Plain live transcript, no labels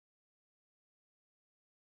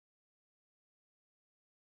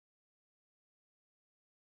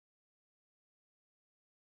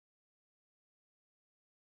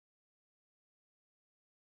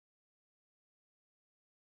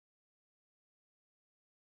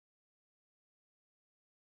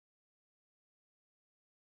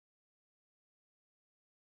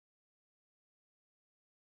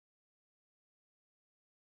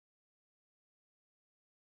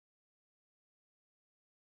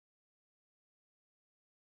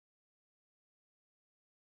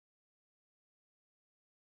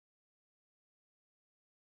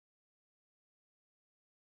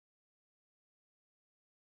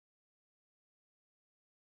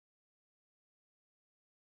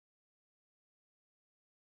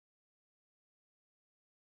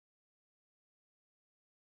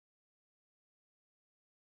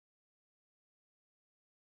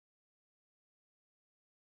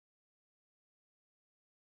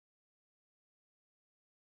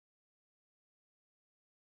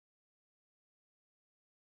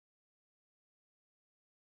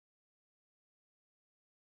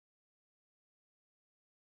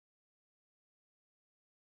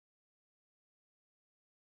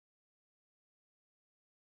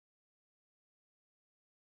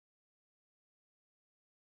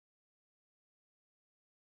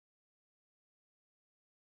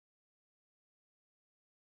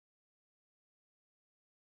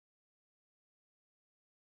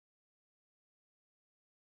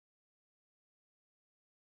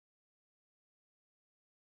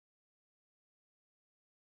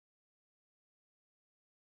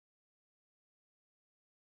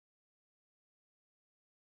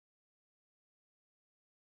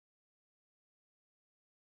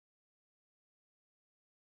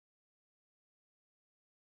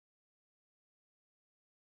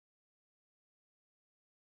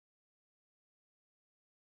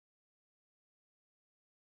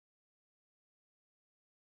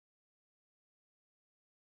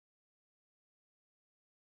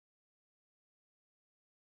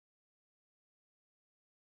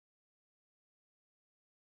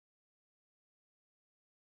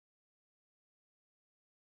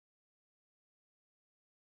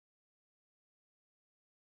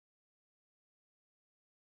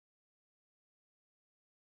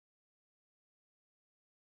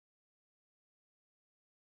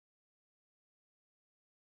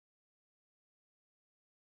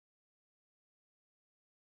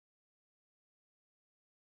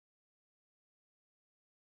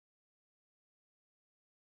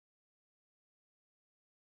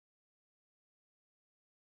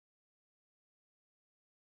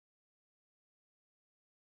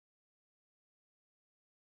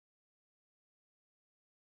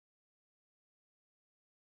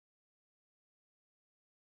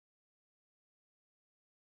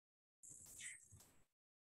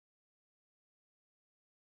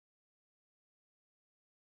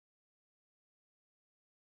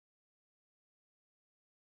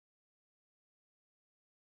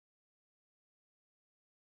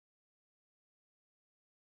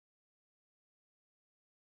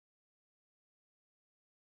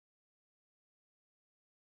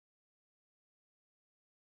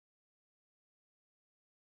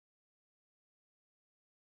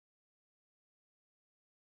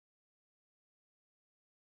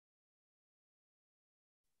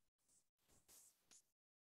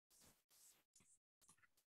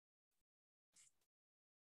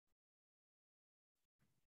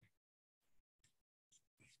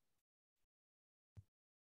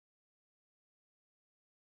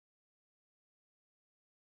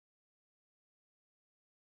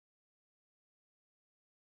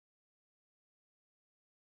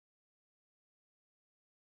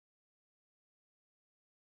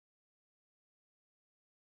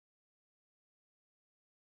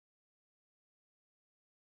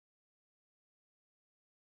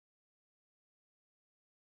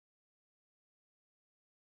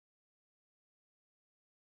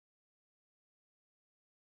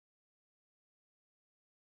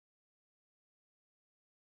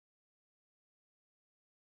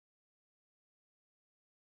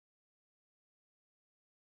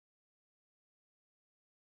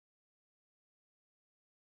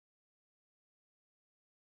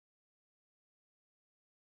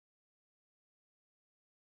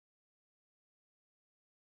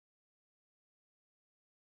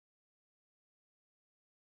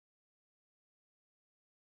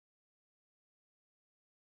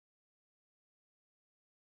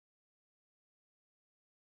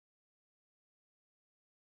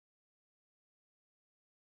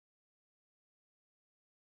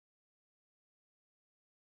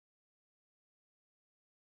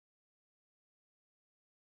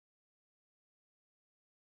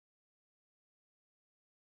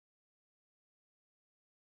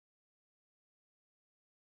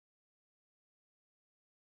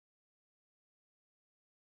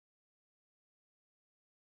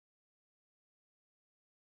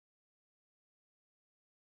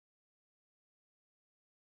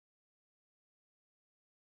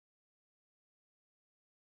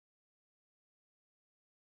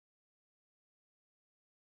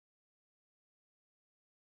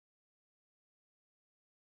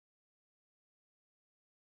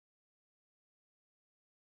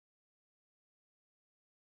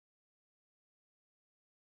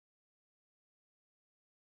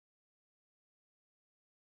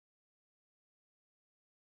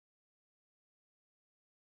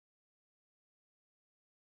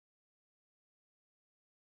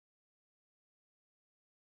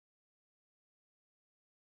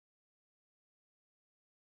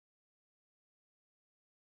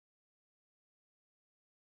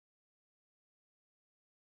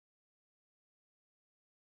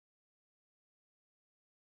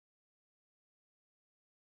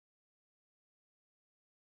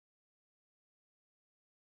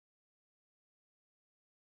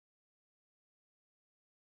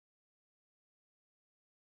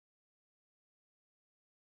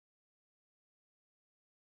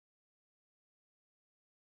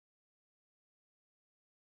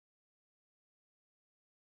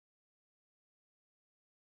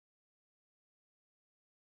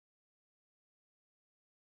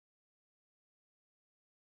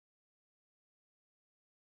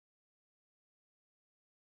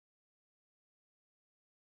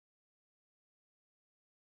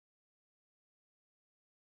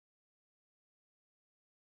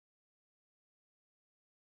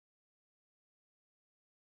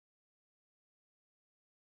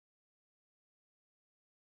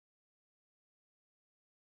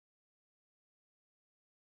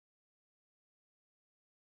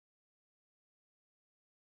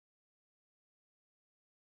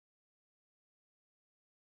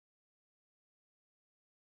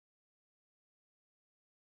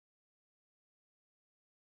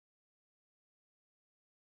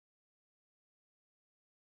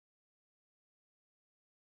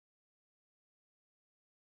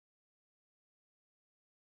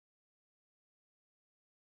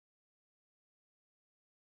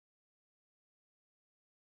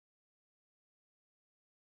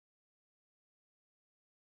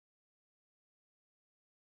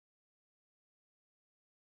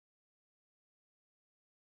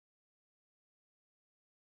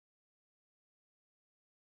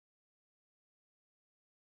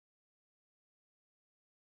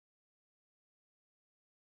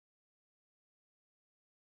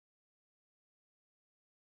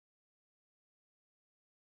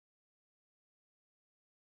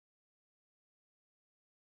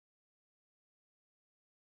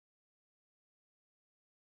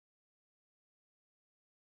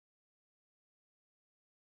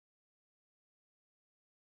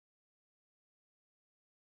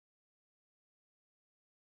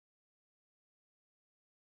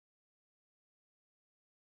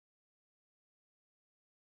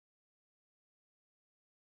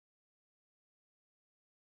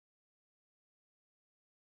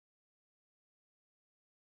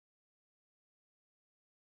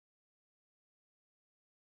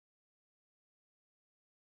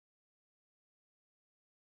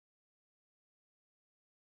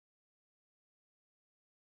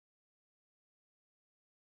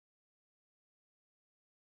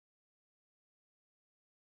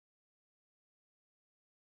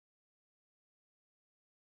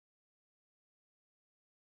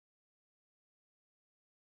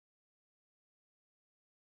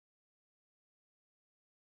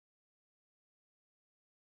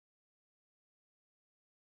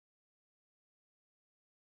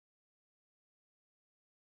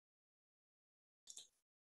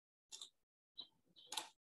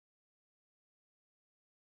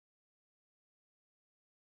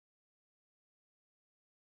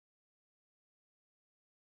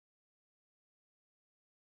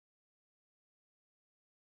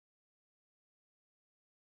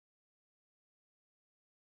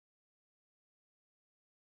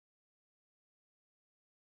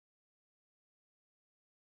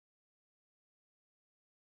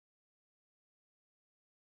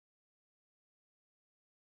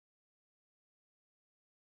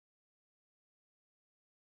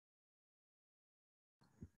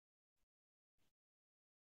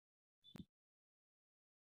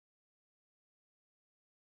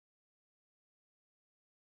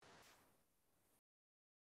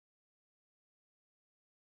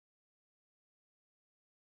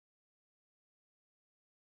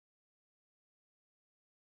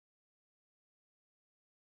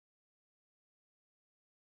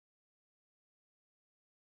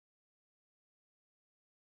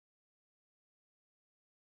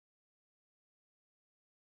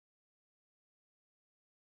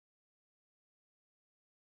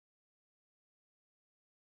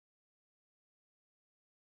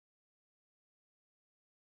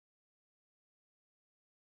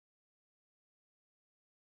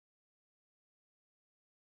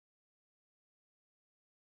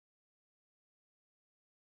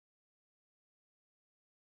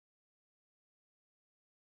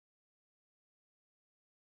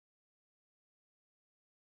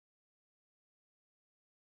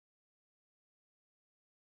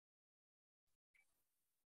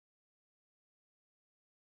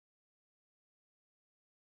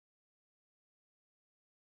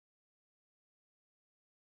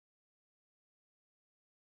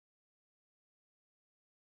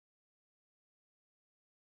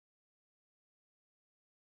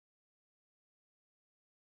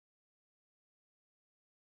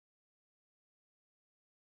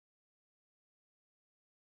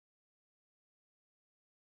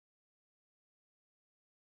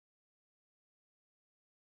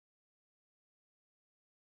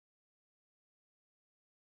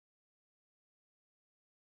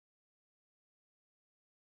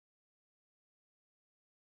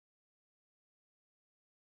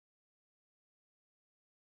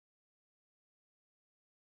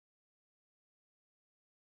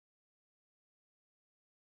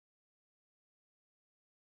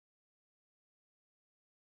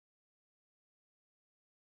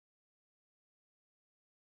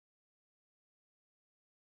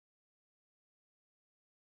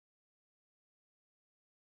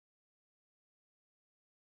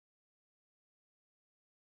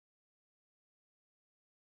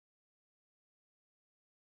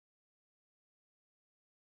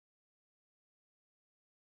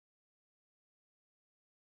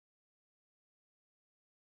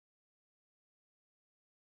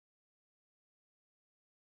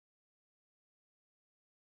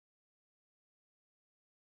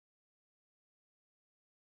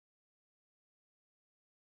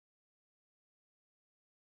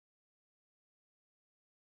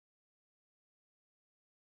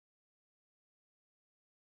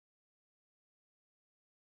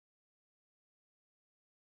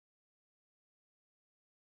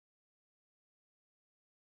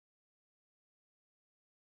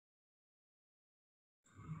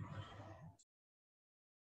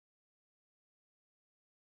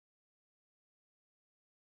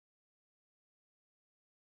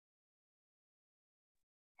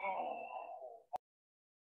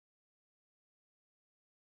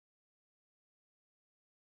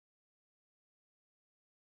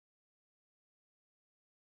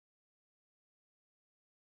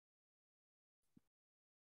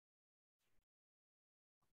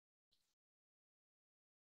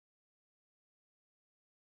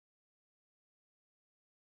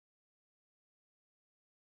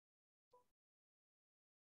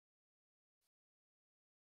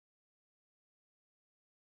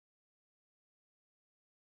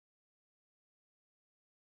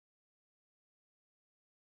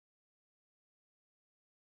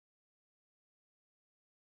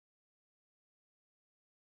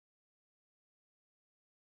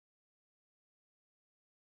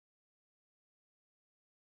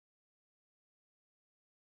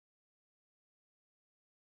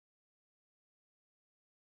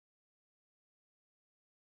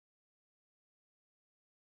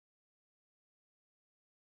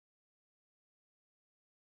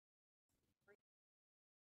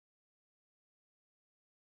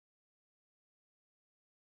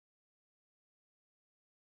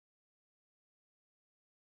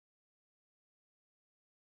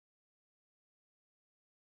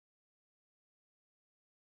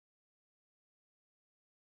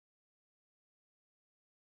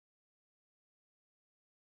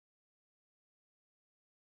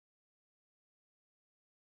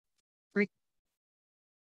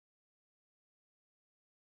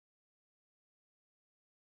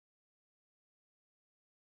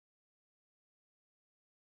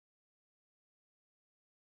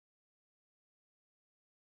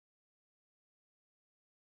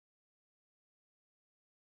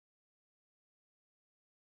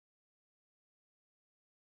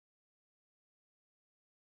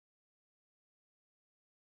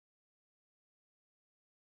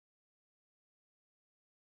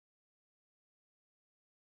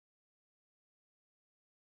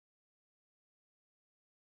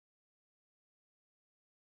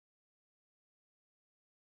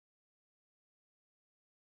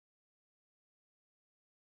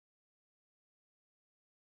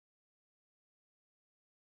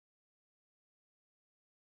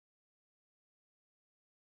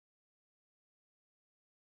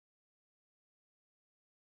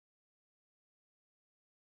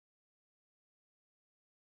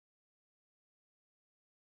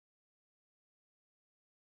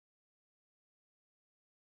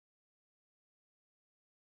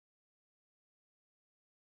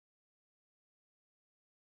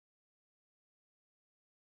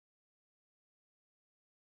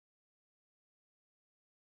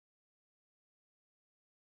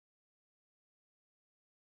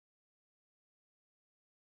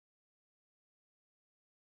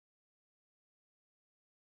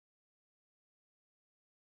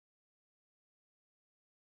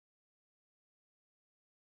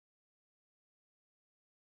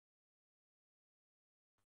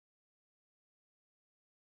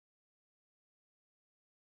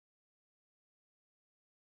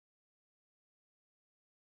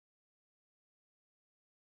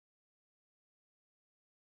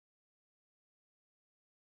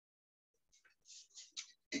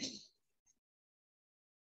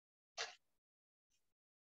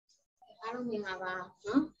I don't mean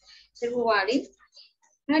no. So what is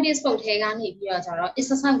practice book take on if you are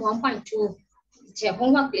exercise 1.2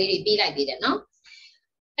 homework lady be like it, no?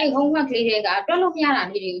 A homework lady got all of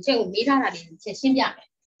Yara, you tell me that it's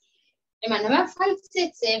a number 5,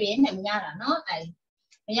 6, 7, and Yara, no? I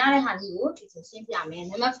Yara had you, it's a simple man,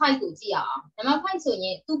 number 5 to GR, number 5 so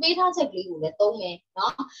ye, 2 beta simply with the tome,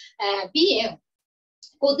 no? PM.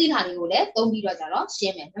 Go to the don't be a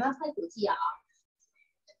shame, number 5 to GR.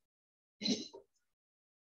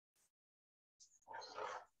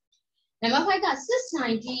 Number 5 got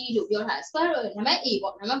 690 look your square number 8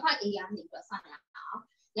 number 5 a young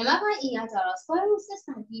number 5 a square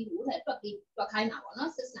 690 rule at what kind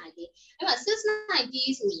of 690 and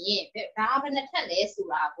 690 so ye grab and the tennis to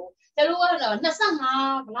rabo the lower no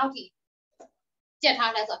somehow naughty jet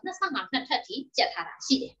how that's not somehow not 30 jet had a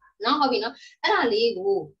sheet now how we know and I leave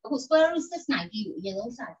square 690 you know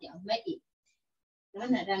something make it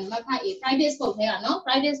then my private school here, no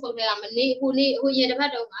private school here. I'm who you never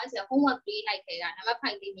know. I say homework free like that. I'm a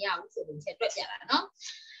finding me out so we check it out, no.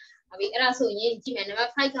 We are also in Jim and never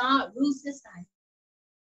fight out rules this time.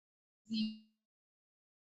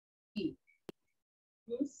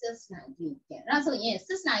 Rules 90. That's so yes,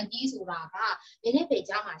 690 so in a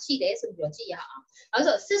pajama she days with your Gia.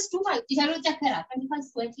 Also 625 check it out 25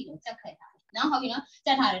 square feet check it out. Now, how you know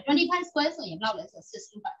that had 25 squares so you know that's a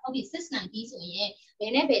system, but okay, 690 so yeah,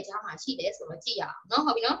 when a page how much it is or Gia. Now,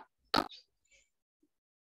 how you know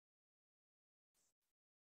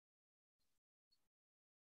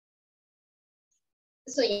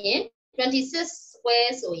So yin 26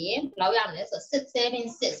 square so yin blau yam le so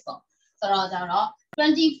 676 ပေါ့ဆိုတော့ကြတော့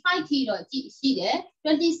25 ထိတော့ကြည့်ရှိတယ်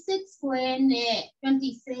26 square နဲ့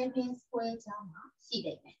 27 square ကြားမှာရှိတ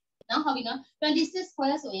ယ်မယ်နော်ဟုတ်ပြီနော်26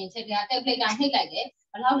 square ဆိုရင်ချက်ပြ calculator နှိပ်လိုက်တယ်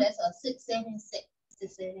ဘယ်လောက်လဲဆိုတော့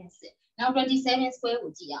676 now 27 square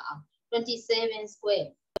ကိုကြည့်ရအောင်27 square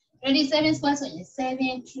ဆိုရင်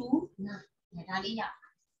7 to 9ဒါလေးရ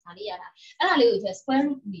ဒါလေးရတာအဲ့ဒါလေးကိုချက် square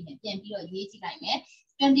root အနေနဲ့ပြန်ပြီးတော့ရေးကြည့်လိုက်မယ်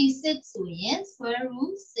26ဆိုရင် square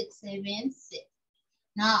root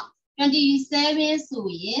 676 now 27ဆို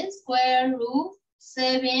ရင် square root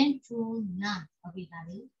 7 to 9ဟုတ်ပြီဒါ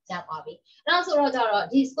လေးကြားပါပြီအဲ့ဒါဆိုတော့ကြတော့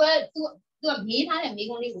ဒီ square သူကမေးထားတဲ့မေး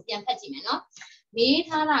ခွန်းလေးကိုပြန်ဖတ်ကြည့်မယ်နော်မေး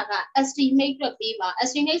ထားတာက estimate အတွက်ပေးပါ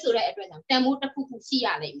estimate ဆိုတဲ့အတွက်ကြောင့်တန်ဖိုးတစ်ခုခုရှိရ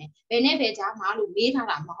လိမ့်မယ်ဘယ်နဲ့ဘယ်ကြားမှာလို့မေးထား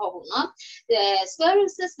တာမဟုတ်ဘူးเนาะ square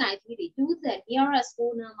root 693 to the nearest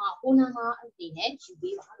whole number အနေနဲ့ယူ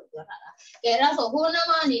ပေးပါလို့ပြောထားတာကဲအဲ့ဒါဆို whole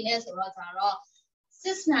number အနေနဲ့ဆိုတော့ကြတော့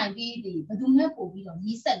690ဒီဘယ်သူနဲ့ပို့ပြီးတော့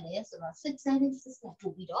နီးစပ်လဲဆိုတော့676နဲ့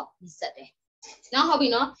ပို့ပြီးတော့နီးစပ်တယ်နောက်ဟုတ်ပြီ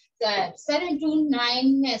เนาะ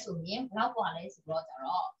729နဲ့ဆိုရင်ဘယ်လောက်กว่าလဲဆိုတော့ကြ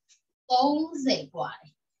တော့30กว่าတ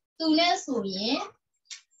ယ်သူနဲ့ဆိုရင်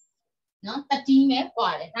เนาะ30ပဲกว่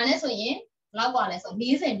าတယ်ဒါနဲ့ဆိုရင်ဘယ်လောက်กว่าလဲဆို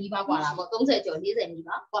40နီးပါးกว่าတာပေါ့30ကျော်40နီး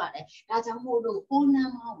ပါးกว่าတယ်ဒါကြောင့်မို့လို့ whole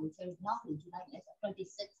number ကိုကျွန်တော်နောက်ကိုကြည့်လိုက်မယ်ဆို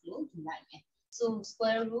26လို့ကြည့်လိုက်မယ် so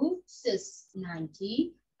square root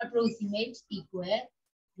 690 approximate equal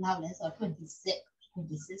လောက်လဲဆိုတော့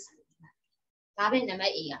26ဒါပဲနံပါ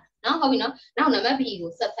တ် A อ่ะเนาะဟုတ်ပြီเนาะနောက်နံပါတ် B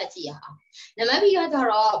ကိုဆက်ဖတ်ကြည့်ရအောင်နံပါတ် B ကကြ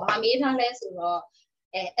တော့ဗာမေးထားလဲဆိုတော့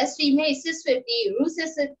estimate 650 root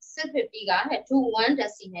 650ကto 1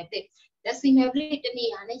 decimal place တနေ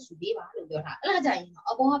ရာနဲ့ယူပေးပါလို့ပြောတာအဲ့ဒါကြရင်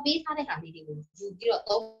အပေါ်ကပေးထားတဲ့ဟာလေးတွေကိုယူပြီးတော့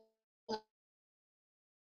သုံး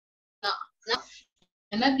နော်နံ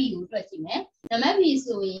ပါတ် B ကိုတွက်ကြည့်မယ်နံပါတ် B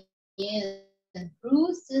ဆိုရင်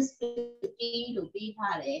root 650လို့ပေး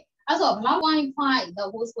ထားတယ်အဲ့ဆိုဘယ်လောက် 0.5 the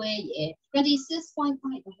whole square ရယ်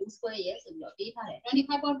 26.5 the whole square ရယ်ဆိုပြီးတော့ပေးထားတယ်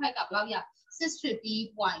 25.5 ကဘယ်လောက်ရ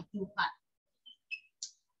 650.25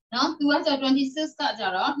 နော်သူကကျ26ကကြ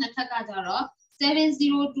တော့နှစ်ထပ်ကကြတော့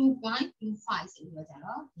702.25ဆိုပြီးတော့ကြ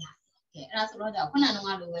တော့ရတယ်ကဲအဲ့ဒါဆိုတော့ခုနကလို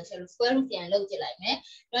ပဲချက်လို့ square root ပြန်လုပ်ကြည့်လိုက်မယ်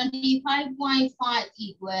 25.5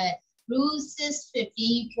 equal root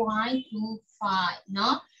 650.25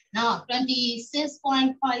 နော်နောက်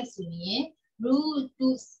 26.5 ဆိုရင် root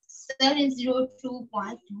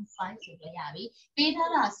 702.25 ဆိုတော့ရပြီပေး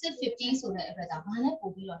ထားတာ650ဆိုတဲ့အတွက်ကြောင့်ဘာနဲ့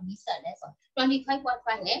ပို့ပြီးတော့နီးစပ်လဲဆိုတော့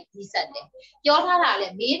 25.5 နဲ့နီးစပ်တယ်ပြောထားတာလ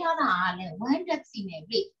ည်းမေးထားတာကလည်း1 decimal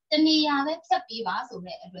place တနေရာပဲဖြတ်ပေးပါဆို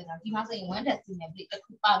တဲ့အတွက်ကြောင့်ဒီမှာဆိုရင်1 decimal place တစ်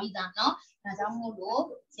ခုပါပြီးသားเนาะဒါကြောင့်မို့လို့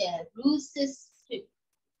root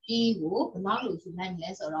 650ကိုဘယ်လောက်လို့ယူနိုင်လဲ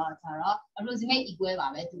ဆိုတော့ဒါတော့ approximate equal ပါ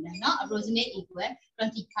ပဲသူလည်းเนาะ approximate equal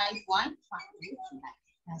 25.5 လို့ယူလိုက်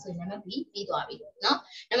ဒါဆိုရင်နံပါတ် B ပြီးသွားပြီเนาะ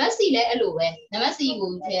နံပါတ် C လည်းအဲ့လိုပဲနံပါတ် C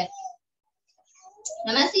ကိုထည့်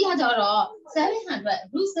နံပါတ် C ကကြတော့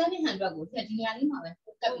700 root 700ကိုထည့်ဒီနေရာလေးမှာပဲ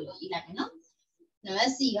ကပ်ပြီးတော့ရေးလိုက်မယ်เนาะနံပါ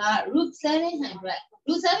တ် C က root 700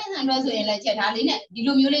 root 700ဆိုရင်လည်းချက်ထားလေးနဲ့ဒီ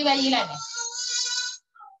လိုမျိုးလေးပဲရေးလိုက်မယ်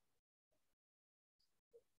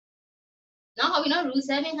เนาะဟုတ်ပြီเนาะ root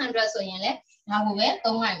 700ဆိုရင်လည်းဒါကိုပဲ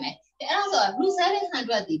သုံးလိုက်မယ်အဲ့ဒါဆို root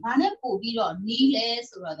 700ဒီဘာနဲ့ပို့ပြီးတော့နီးလဲ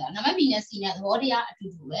ဆိုတော့ဒါနံပါတ် B နဲ့ C နဲ့သဘောတရားအတူ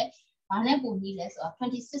တူပဲဘာနဲ့ပို့နီးလဲဆိုတော့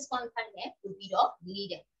 26.5 နဲ့ပို့ပြီးတော့နီး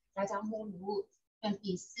တယ်ဒါကြောင့်မို့လို့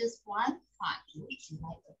 26.5 လို့ယူ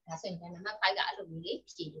လိုက်တယ်ဒါဆိုရင်နံပါတ် 5 ကအဲ့လိုမျိုးလေး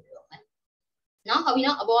ဖြည့်လို့ပြောမယ်เนาะဟုတ်ပြီเน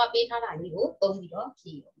าะအပေါ်ကပေးထားတာလေးကိုသုံးပြီးတော့ဖြ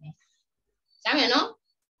ည့်ရမယ်ရမယ်เนาะ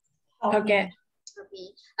ဟုတ်ကဲ့ဟုတ်ပြီ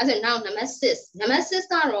အဲ့ဆိုနောက်နံပါတ် 6နံပါတ် 6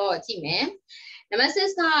ကတော့ကြည့်မယ်နံပါတ် 6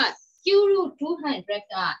ကQ root 200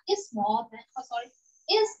 က is more than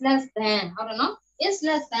is less than ဟုတ်တယ်နော် is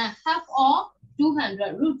less than half of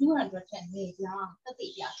 200 root 200 ထက်နေကြသက်သေ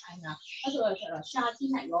ပြခိုင်းတာအဲ့ဆိုတော့ရှာကြ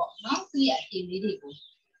ည့်နိုင်တော့နော်သူ့ရဲ့အဖြေလေးတွေကို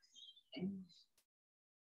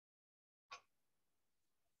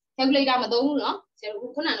calculator မသုံးဘူးနော်ကျ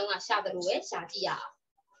တော့ခုနကရှာတယ်လို့ပဲရှာကြည့်ရအောင်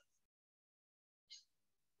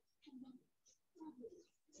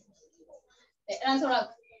အဲ့ဒါဆိုတော့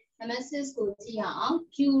နံပါတ် 6ကိုကြည့်ရအောင်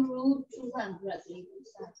Q root 200လေးကို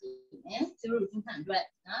ရှာကြည့်မယ် Q root 200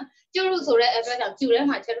နော် Q root ဆိုတဲ့အတွက်ကြောင့် Q ထဲ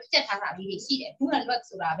မှာချက်ပြတ်ထားတာလေးတွေရှိတယ်200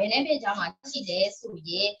ဆိုတာဘယ်နဲ့ပြကြောင်းမှာရှိတယ်ဆို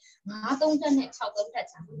ရင်9 3နဲ့6 3တက်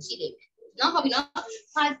ချာရှိလိမ့်မယ်နော်ဟုတ်ပြီနော်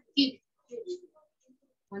 5Q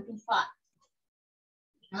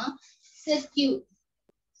 125နော် 6Q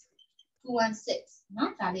 216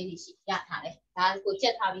နော်ဒါလေးတွေရှိရထားတယ်ဒါကိုချ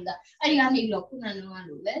က်ထားပြီးသားအဲ့ဒီကနေပြီးတော့ခုနက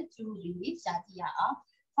လိုပဲ Q root လေးရှာကြည့်ရအောင်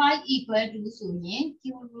 5 equal to ဆိုရင် Q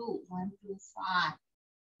root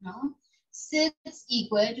 125နော်6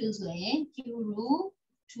 equal to ဆိုရင် Q root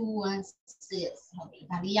 216 ဟုတ်ပြီ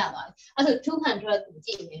ဒါလေးရပါပြီအဲ့ဆို200ကိုကြ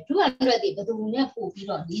ည့်မယ်200ဒီဘယ်သူနဲ့ပို့ပြီး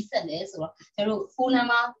တော့နီးစပ်လဲဆိုတော့ကျတို့ phone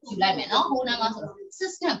number ယူလိုက်မယ်နော် phone number ဆိုတော့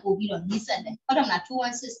 6 နဲ့ပို့ပြီးတော့နီးစပ်တယ်ဟုတ်တယ်မလား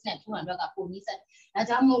216နဲ့200ကပို့နီးစပ်တယ်ဒါ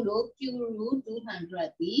ကြောင့်မို့လို့ q root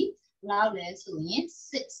 200ဒီလောက်လဲဆိုရင်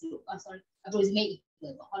6လို့ sorry approximate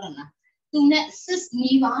equal ပေါ့ဟုတ်တယ်မလားသူနဲ့6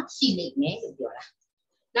နီးပါးရှိလိမ့်မယ်လို့ပြောတာ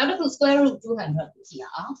နောက်တစ်ခု square root 200ကိုကြည့်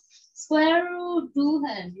အောင် square root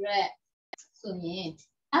 200ဆိုရင်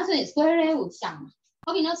အဲ့ဆိုရင် square ကိုရှာမှာဟု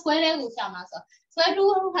တ်ပြီနော် square ကိုရှာမှာဆို square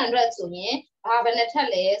 200ဆိုရင်ဘာပဲနဲ့ထက်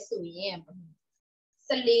လဲဆိုရင်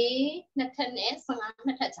14နှစ်ထက်နဲ့15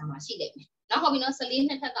နှစ်ထက်ကြာမှာရှိလိမ့်မယ်နော်ဟုတ်ပြီနော်14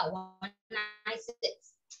နှစ်ထက်က196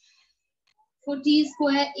 40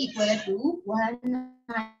 square equal to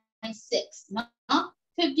 196နော်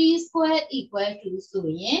50 square equal to ဆို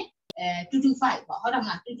ရင်225ပေါ့ဟုတ်တယ်မ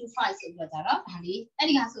လား225ဆိုပြီးတော့ကြတော့ဒါလေးအဲ့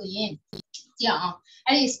ဒီကဆိုရင်ကြည့်အောင်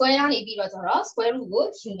အဲ့ဒီ square ကနေပြီးတော့ကြတော့ square root ကို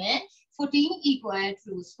ယူမယ်14 equal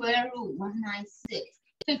to square root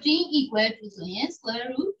 196 15 equal to ဆိုရင် square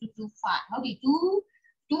root 225ဟုတ်ပြီ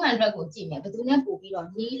200ကိုကြည့်မယ်ဘယ်သူနဲ့ပို့ပြီးတော့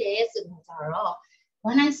နီးလဲဆိုတော့ကြတော့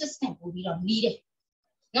196နဲ့ပို့ပြီးတော့နီးတယ်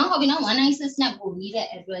နော်ဟုတ်ပြီနော်196နဲ့ပို့နီးတဲ့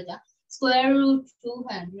အတွက်ကြောင့် square root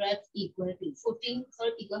 200 equal to 14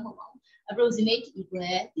 sorry equal မဟုတ်ပါဘူး approximate equal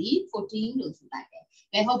ဒီ 14 လို့ဆိုလိုက်တယ်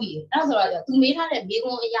။ဘယ်ဟုတ်ပြီ။အဲ့ဒါဆိုတော့သူမေးထားတဲ့မေးခွ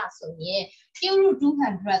န်းအရာဆိုရင် q root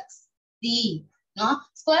 200ဒီနော်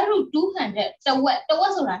square root 200တဝ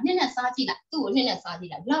က်ဆိုတာနှစ်နဲ့စားကြည့်လိုက်သူ့ကိုနှစ်နဲ့စားကြ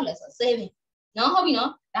ည့်လိုက်ဘယ်လောက်လဲဆိုတော့7နော်ဟုတ်ပြီနော်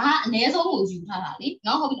ဒါကအနည်းဆုံးကိုယူထားတာလေ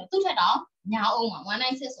နော်ဟုတ်ပြီနော်သူ့ထက်တော့များအောင်ပါ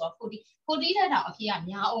196ဆိုတော့40ထက်တော့အဖြေက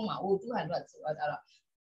များအောင်ပါ200ဆိုတော့ကြတော့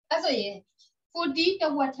အဲ့ဆိုရင်40တ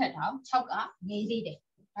ဝက်ထက်တော့6ကငယ်သေးတယ်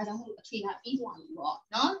ဒါကြောင့်မို့အဖြေကပြီးသွားပြီပေါ့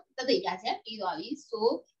နော်သက်သေပြချက်ပြီးသွားပြီ so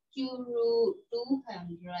q root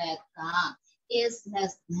 200က is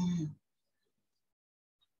less than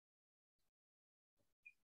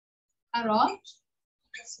အဲ့တော့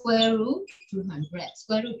square root 200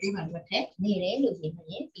 square root 200ထက်နေတယ်လို့ရေးမှ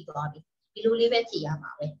ရင်ပြီးသွားပြီဒီလိုလေးပဲဖြေရ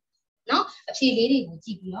မှာပဲเนาะအဖြေလေးတွေကိုကြ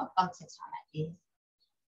ည့်ပြီးတော့ပေါက်ချက်ချလိုက်တယ်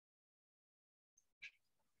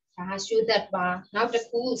ဒါ show that ပါနောက်တစ်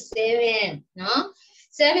ခု7เนาะ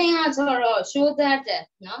7ကဆိုတော့ show that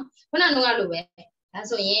เนาะခုနကလိုပဲဒါ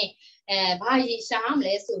ဆိုရင်ဘာရှာမ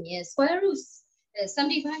လဲဆိုရင် square root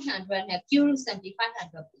 7500နဲ့ q root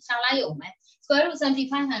 7500ကိုရှာလိုက်အောင်မယ် square root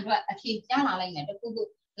 7500အဖြေကြားလာလိုက်မယ်တခုခု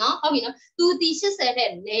เนาะဟုတ်ပြီနော်သူဒီ80နဲ့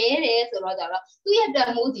လဲတယ်ဆိုတော့ကြတော့သူ့ရဲ့တန်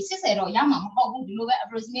ဖိုးဒီ80တော့ရမှာမဟုတ်ဘူးဒီလိုပဲ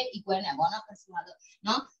approximate equal နဲ့ပေါ့နော်ဆိုတော့เน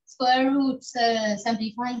าะ square root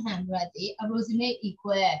 7500ဒီ approximate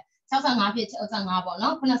equal 65ဖြစ်65ပေါ့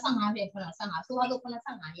နော်85ဖြစ်85ဆိုတော့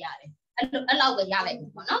85ရတယ်အဲ့လောက်ပဲရလိုက်ပြီ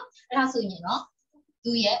ပေါ့နော်အဲ့ဒါဆိုရင်တော့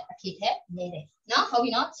သူ့ရဲ့အဖြေထက်နည်းတယ်နော်ဟုတ်ပြီ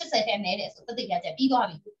နော်80ထက်နည်းတယ်ဆိုသက်သေပြချက်ပြီးသွား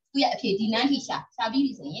ပြီသူ့ရဲ့အဖြေဒီ9ထိရှာပြီး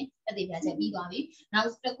ပြီဆိုရင်သက်သေပြချက်ပြီးသွားပြီနောက်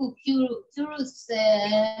တစ်ခု q root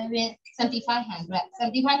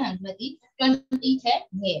 7500ဒီ20ထက်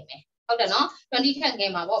ငယ်မယ်ဟုတ်တယ်နော်20ထက်င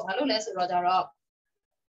ယ်မှာပေါ့ဘာလို့လဲဆိုတော့ကြတော့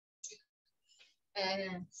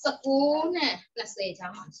19နဲ့20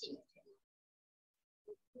ချားမှာရှိတယ်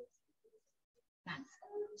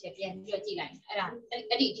ချက်ပြန်ပြီးတော့ကြည့်လိုက်အဲ့ဒါ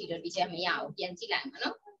အဲ့ဒီအထိတော့ဒီချက်မရဘူးပြန်ကြည့်လိုက်မှာ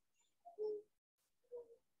နော်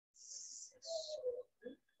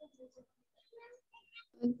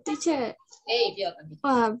တိချက်အေးပြောပါပြီ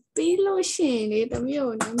ဟာပြီးလို့ရှိရင်လေတ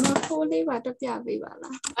မျိုးနံပါတ်4လေးပါတက်ပြပေးပါ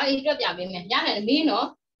လားအေးတက်ပြပေးမယ်ရတယ်မေးနော်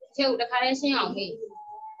ချက်ကိုတခါတည်းရှင်းအောင်မေးဟု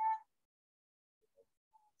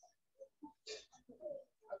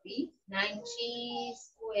တ်ပြီ90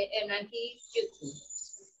 square 90 cube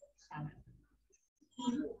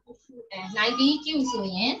 90 cube ဆို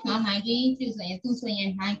ရင်เนาะ90 cube ဆိုရင်သူဆိုရင်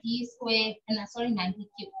90 square sorry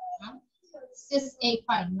 90 cube เนาะ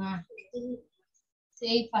6859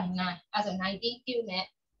 6859အဲ့ဒါ90 cube နဲ့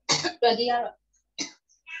20ကတော့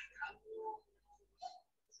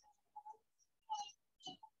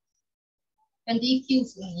20 cube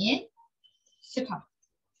ဆိုရင်8000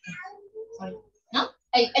 sorry เนาะ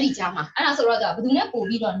အဲ့ဒီကြားမှာအဲ့ဒါဆိုတော့ဘယ်သူနဲ့ပို့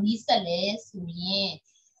ပြီးတော့နီးစက်လဲဆိုရင်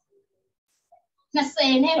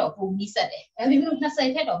20နဲ့တော့ပုံပြီးဆက်တယ်ဒါပေမဲ့20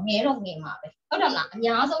ထက်တော့ငယ်တော့ငယ်မှာပဲဟုတ်တယ်မလားအ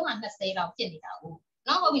များဆုံးက20တော့ဖြစ်နေတာဟုတ်เน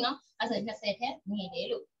าะဟုတ်ပြီเนาะအဲ့ဆို20ထက်ငယ်တယ်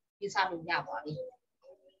လို့ယူဆလို့ရပါပြီ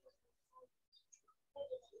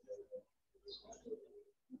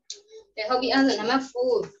တဲ့ဟုတ်ပြီအဲ့ဆိုနံပါတ်4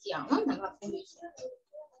ကြည့်အောင်နော်နံပါတ်4လေး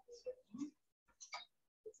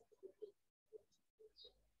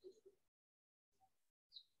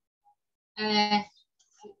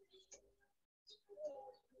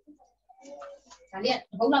ဒါလေး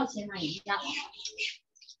ဘုံလောက်ရှင်းနိုင်ရပါ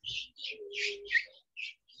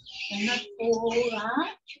နံပါတ်4က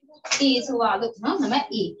A ဆိုတာလို့နော်နံပါတ်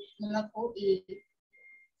A နံပါတ်4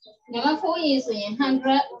 A Number 4 is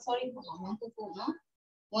 100. Sorry, 144, no?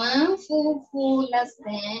 144 less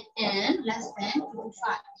than and less than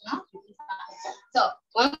 25, no? 25. So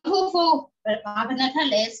 144,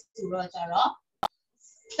 less to Roger,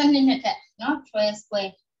 no? 12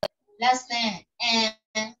 square less than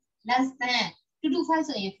and less than 225,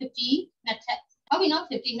 so 50. How we know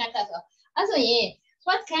 50 net? So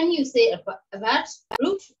what can you say about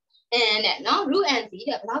root and no root and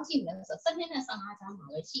the block team? So something that's on our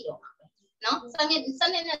sheet. No, something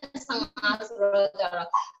that's on our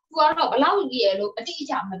allow you a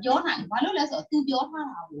teacher, but you're not one less or 2 your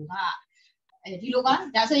if you look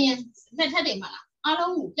at that's a net heading.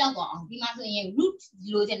 Along the root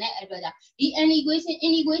zero the equation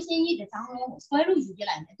you the town square root you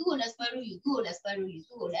like 2 less square root you 2 less square root you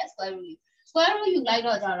 2 less square root you square root you like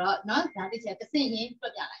not that is a same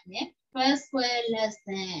first square less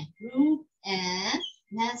than root and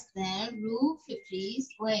less than root 50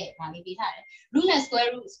 square root and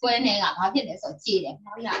square root square so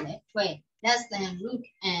 12 less than root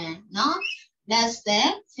and no less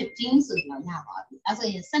than 15 so now as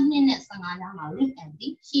a something that's on root and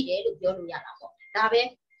the she did your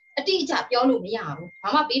Dabe a teacher your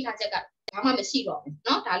Mama beat has a Mama machine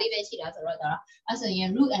not a living she does a rather as a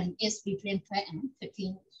root and is between 12 and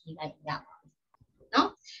 15 like that.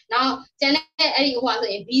 No, now, Janet, you was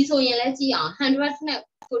a biso in Leti on 100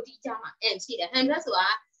 40 jama and see the 100 so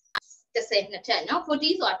the same no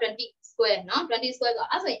 40 or 20 square, no 20 square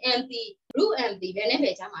as a empty root empty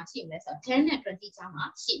benefit jama sheet so 10 and 20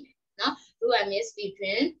 jama sheet. No, root and is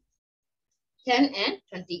between 10 and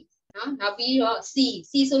 20. No, now B or C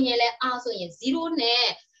so yellow also in 0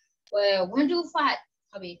 ne 1 to 5.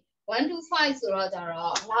 1 to 5 so rather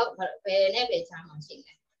benefit jama sheet.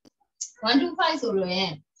 1 to 5 so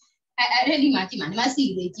I really much man must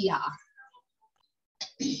see the GR.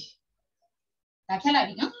 That's a lot,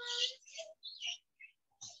 no?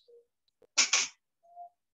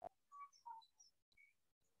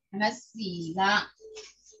 Let's see that.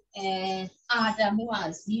 Adam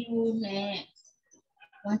was 0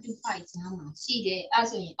 1 to 5 jama. See the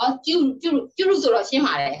as in or Jerusalem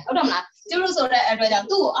Shimare. Hold on, Jerusalem at the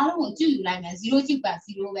 2 I don't do like 0 to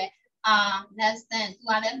 0 less than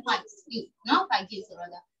 205 no 5 kids or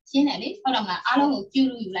other. Chinelli, hold on, I don't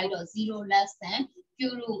do like 0 less than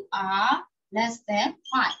Juru are less than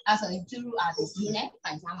 5. As a Juru are the unit,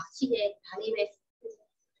 Pajama, Chile, Halibe.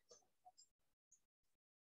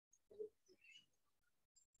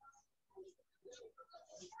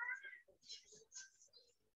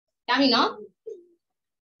 Can you know?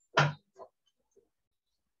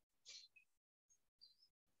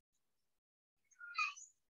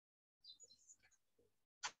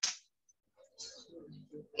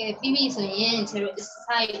 Okay, PB is in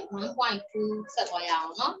side 1.2 Savoya,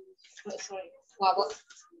 no? Sorry,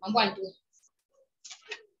 1.2.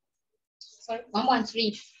 Sorry,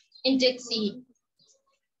 1.3. Index C.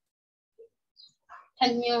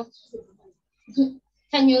 Can you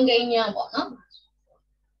gain your no?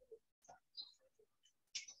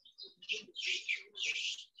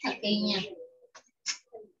 Okay, yeah.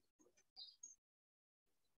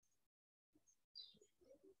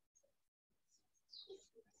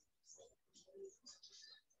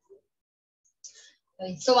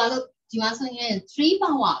 So I look, do you want something 3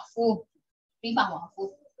 power 4? 3 power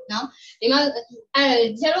 4. Now,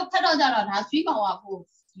 zero cut out that 3 power 4.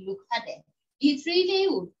 You look at it. These 3 days,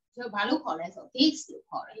 so value call it, so base look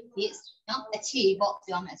for it. Base, not achieve what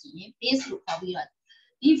your message. Base look for it.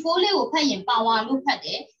 The 4 will pay in power look at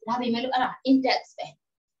it. Now we may look at index.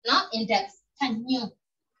 Not index 10 new.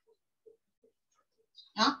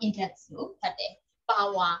 Not index look at it.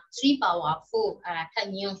 Power 3 power 4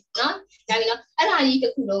 10 new. No, I need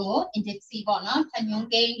to know index C or not 10 new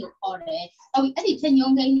gain look for it. Oh, we edit 10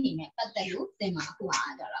 new gain in it, but the look they mark.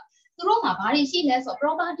 Roma body sheet has a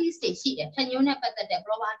property state sheet, 10 unit but the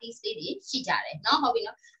property state sheet. Now, how we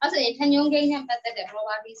know as a 10 young gain but the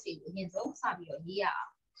property state in so Sabio here.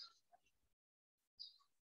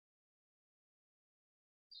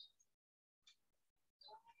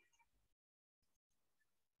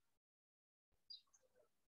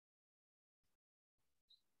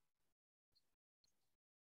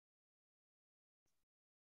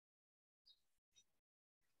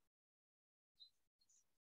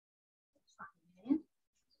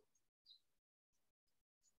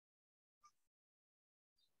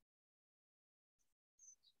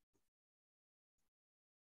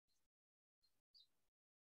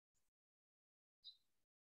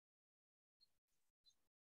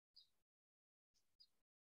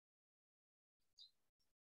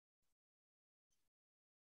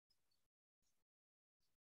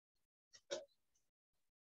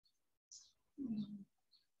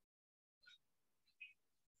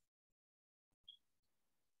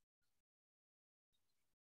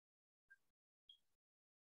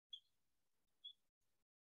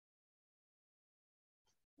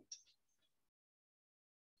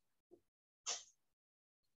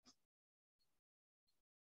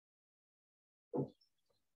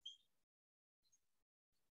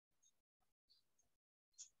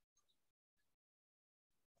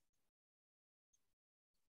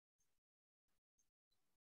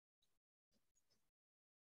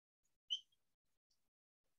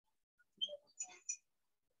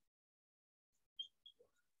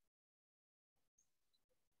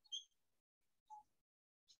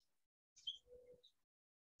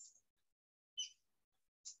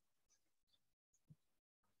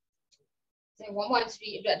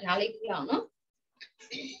 1.3 အတွက်ဒါလေးပြအောင်နော်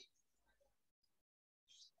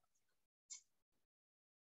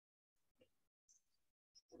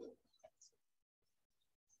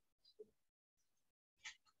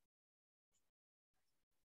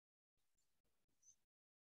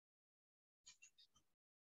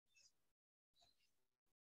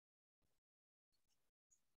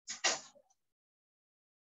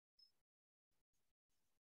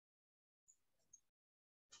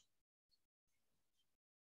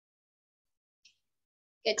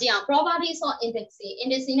ကဲကြည့်အောင် properties of index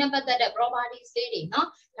နဲ့ပတ်သက်တဲ့ properties လေးတွေเนาะ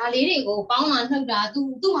ဒါလေးတွေကိုပေါင်းမှနှုတ်တာ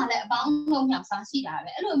သူ့မှာလည်းအပေါင်းလုံးမြောက်စားရှိတာပဲ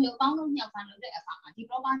အဲ့လိုမျိုးအပေါင်းလုံးမြောက်စားလုပ်တဲ့အခါမှာဒီ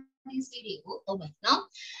properties လေးတွေကိုသုံးမယ်เนาะ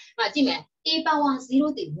ကြည့်မယ် a power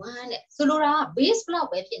 0တိ1တဲ့ဆိုလိုတာက base ဘလောက်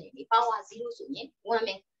ပဲဖြစ်နေပြီ power 0ဆိုရင်1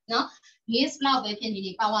ပဲเนาะ base ဘလောက်ပဲဖြစ်နေ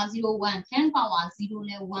ပြီ power 0 1 10 power 0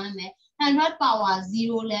လဲ1ပဲ100 power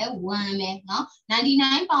 0လဲ1ပဲเนาะ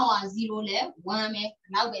99 power 0လဲ1ပဲ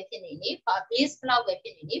နောက်ပဲဖြစ်နေနေ base ဘလောက်ပဲဖြ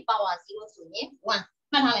စ်နေနေ power 0ဆိုရင်1မှတ်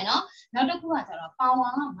ထားမယ်เนาะနောက်တစ်ခုကကျတော့ power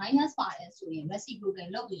က minus ပါတယ်ဆိုရင် reciprocal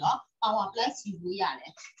လုပ်ပြီးတော့ power plus ယူလို့ရတ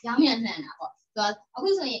ယ်ရောင်းမြန်နှံ့တာပေါ့အခု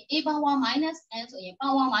ဆိုရင် a power minus n ဆိုရင်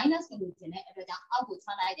power minus ကိုလို့ကျင်တဲ့အတွက်ကြောင့်အောက်ကိုချ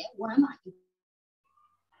လိုက်တယ်1မှာ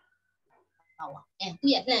power n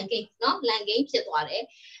သူ့ရဲ့လန်ကိန်းเนาะလန်ကိန်းဖြစ်သွားတယ်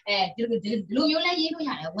ဒီလိုမျိုးလဲရေးလို့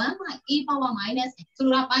ရတယ်1 a power minus n ဆို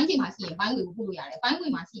တော့ပိုင်းချိန်မှာရှိရင်ပိုင်းကိုပို့လို့ရတယ်ပိုင်းချိ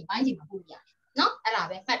န်မှာရှိရင်ပိုင်းချိန်မှာပို့လို့ရတယ်เนาะအဲ့ဒါ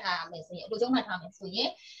ပဲမှတ်ထားရမယ်ဆိုရင်အလိုကျုံးမှတ်ထားမယ်ဆိုရင်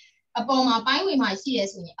အပေါ်မှာပိုင်းဝင်မှာရှိရဲ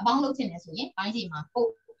ဆိုရင်အပေါင်းလုပ်ချင်တယ်ဆိုရင်ပိုင်းချိန်မှာပို့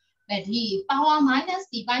ဒီ power minus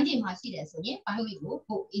ဒီပိုင်းချိန်မှာရှိတယ်ဆိုရင်ပိုင်းဝင်ကို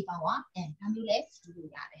ပို့ a power n ဒါမျိုးလဲရေးလို့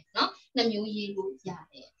ရတယ်เนาะနှစ်မျိုးရေးလို့ရ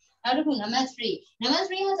တယ်နောက်တစ်ခု number 3က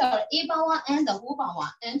ကျတော့ a power n the whole power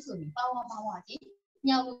n ဆိုရင် power ကြီး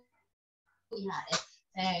ညှောက်လို့ရတယ်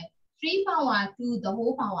3 power 2 the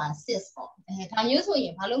whole power 6ပေါ့ဒါမျိုးဆိုရ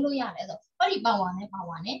င်ဘာလုပ်လို့ရလဲဆိုတော့ဒီ power နဲ့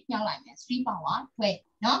power နဲ့ညှောက်လိုက်မယ်3 power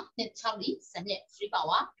 12เนาะ6လီစနစ်3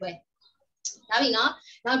 power 12ဒါပြီเนาะ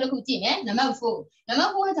နောက်တစ်ခုကြည့်မယ် number 4က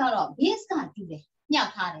ကျတော့ base က2တယ်ညှော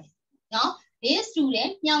က်ထားတယ်เนาะ base 2တယ်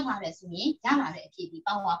ညှောက်ထားတယ်ဆိုရင်ရလာတဲ့အဖြစ်ဒီ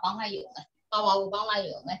power ပေါင်းလိုက်ရုံပဲ power ကိုပေါင်းလိုက်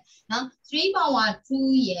ရုံပဲเนาะ3 power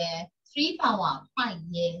 2ရယ်3 power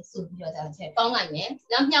 5ရယ်ဆိုပြီးတော့ကျတော့ပေါင်းလိုက်မယ်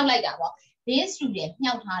နောက်ညှောက်လိုက်တာပေါ့ base 2တယ်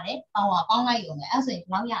ညှောက်ထားတယ် power ပေါင်းလိုက်ရုံပဲအဲ့ဆိုရင်ဘ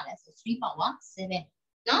ယ်လောက်ရလဲဆို3 power 7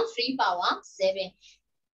เนาะ3 power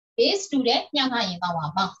 7 base 2တယ်ညှောက်ထားရင် power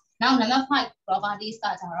ပေါင်းနောက် number 5 properties က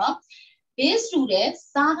ကျတော့ base 2တယ်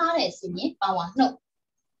စားထားတယ်ဆိုရင် power နှုတ်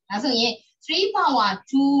ဒါဆိုရင်3 power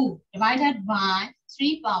 2 divided by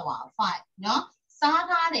 3 power 5เนาะစား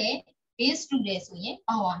ထားတယ် base 2တယ်ဆိုရင်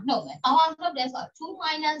power နှုတ်မယ် power နှုတ်တယ်ဆိုတော့2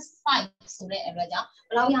 minus 5ဆိုတဲ့အတွက်ကြောင့်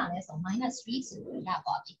ဘယ်လောက်ရလဲဆိုတော့ minus 3ဆိုလို့ရ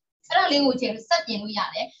သွားပြီအဲ့ဒါလေးကိုကျစက်ပြင်လို့ရ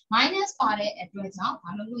တယ် minus ပါတဲ့အတွက်ကြောင့်ဘာ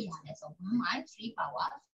လုပ်လို့ရလဲဆိုတော့1 by 3 power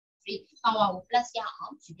 3 power ကို plus ရအော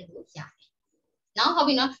င်ယူပြလို့ရတယ်နော်ဟုတ်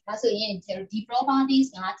ပြီနော်ဒါဆိုရင်ဒီ properties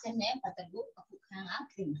ငါးချက်နဲ့ပတ်သက်လို့အခုခန်းက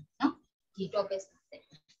ပြင်မယ်နော်ဒီ topic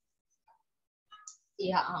ဒီ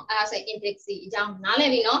ဟာအောင်အဲ့ဒါဆို index အကြောင်းနားလ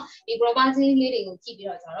ည်ပြီနော်ဒီ property လေးတွေကိုကြည့်ပြီး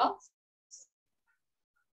တော့ကျတော့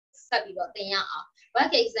ဆက်ပြီးတော့သင်ရအောင်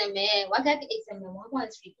work exam 1.3 ကိုကြ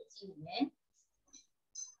ည့်နေမယ်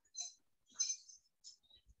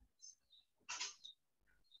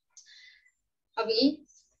ဟုတ်ပြီ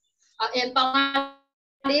power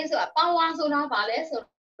လေးဆိုတာ power ဆိုတာဘာလဲဆို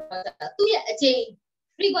တော့သူ့ရဲ့အချိန်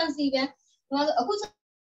frequency ပဲအခုဆို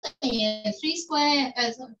ရင်3 square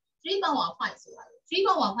 3 power 5ဆိုတာ3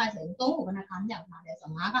 power 5ဆိုရင်3ကိုဘယ်နှခါမြောက်ထားလဲဆို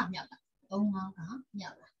တော့5ခါမြောက်တာ3 5ခါ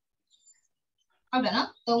မြောက်တာဟုတ်တယ်နော်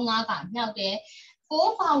3 5ခါမြောက်တယ်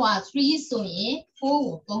4 power 3ဆိုရင်4ကို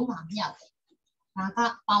3ခါမြောက်တယ်ဒါက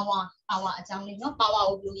power အကြောင်းလေးနော် power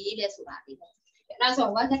ကိုဘယ်လိုရေးလဲဆိုတာဒီပေါ့အဲ့ဒါဆို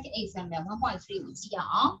work exam 1.3 ကိုကြည့်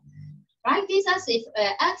အောင် right this as if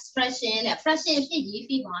expression နဲ့ fraction ဖြစ်ရေး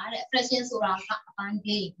ပြီးပါတဲ့ fraction ဆိုတာကအပိုင်း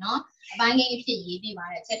ကိန်းเนาะအပိုင်းကိန်းဖြစ်ရေးပြီးပါ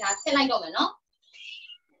တဲ့ချက်ထားထည့်လိုက်တော့မယ်เนาะ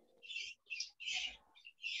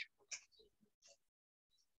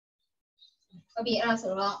ဟုတ်ပြီအဲ့ဒါ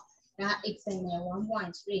ဆိုတော့ဒါ exam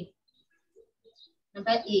 1.3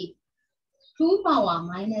 number 8 2 power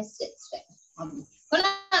minus 6ပဲဟုတ်ပြီခုန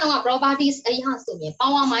ကတော့ properties အရာဆိုရင်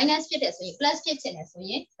power minus ဖြစ်တယ်ဆိုရင် plus ဖြစ်ချင်တယ်ဆို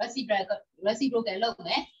ရင် reciprocal လုပ်မ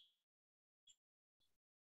ယ်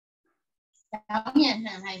ဒါမြန်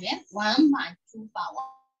နှံလိုက်မယ်1 by 2 power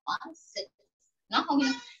 6နော်ဟုတ်ပြီ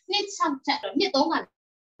နှစ်6ချက်တော့နှစ်3ခါ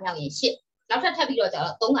မြောက်ရင်8နောက်ထပ်ပြီးတော့ကျ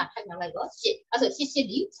တော့3ခါထပ်မြောက်လိုက်တော့8အဲ့ဆို8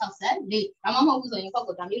 8ဒီ64ဒါမှမဟုတ်ဘူးဆိုရင်ကောက်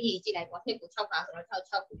ကိုဒါမျိုးရေးကြည့်လိုက်ပေါ့နှစ်ကို6ခါဆိုတော့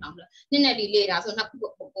6ခုထောင်ပြီးတော့နှစ်နဲ့လေးဒါဆိုနှစ်ခု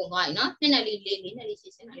ပုံသွားပြီနော်နှစ်နဲ့လေး4နဲ့လေး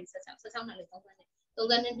8 8နဲ့လေး16 16နဲ့လေး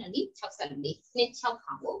32နဲ့လေး64နှစ်6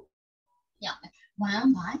ခါကိုမြောက်မယ်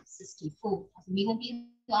1 by 64မိကုန်ပြီး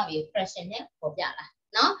သွားပြီ fraction နဲ့ပေါ်ပြလာ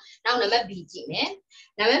no now number b ji ne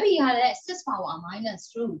number b ha le 6 power minus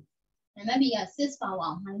 2 number b က 6 power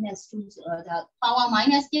minus 2ဆိုတော့ဒါ power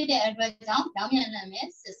minus ဖြစ်တဲ့အတွက်ကြောင့်ပြောင်းပြန်လာမယ်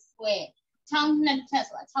6 square 6နှစ်ထက်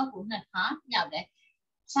ဆိုတာ6ကို2ခါမြောက်တယ်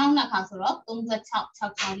6နှစ်ခါဆိုတော့36 6ချော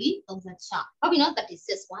င်းကြီး36ဟုတ်ပြီနော်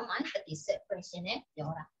36 1 minus 36 fraction နဲ့ပြော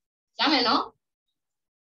တာရမယ်နော်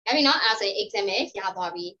ရပြီနော်အဲ့ဒါဆိုရင် exam နဲ့ရ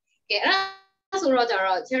သွားပြီကဲအဲ့ဒါဆိုတော့ကျ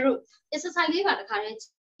တော့ကျတို့ exercise လေးပါတစ်ခါတည်းကြ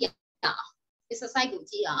ည့်အောင် exercise ကို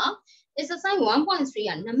ကြည့်အောင် exercise 1.3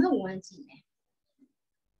 က number 1 ကြည့်မယ်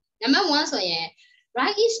number 1ဆိုရင်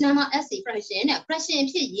write each number as a fraction နဲ့ fraction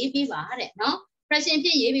ဖြစ်ရေးပေးပါတဲ့နော် fraction ဖြ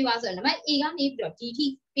စ်ရေးပေးပါဆိုရင် number a ကနေပြီးတော့ d ထိ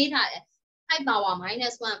ပေးထားတယ်5 power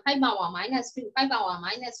minus 1 5 power minus 2 5 power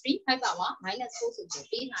minus 3 5 power minus 4ဆိုပြီး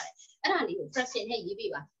ပေးထားတယ်အဲ့ဒါလေးကို fraction နဲ့ရေး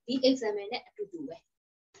ပေးပါဒီ exam နဲ့အတူတူပဲ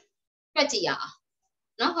တွက်ကြည့်ရအောင်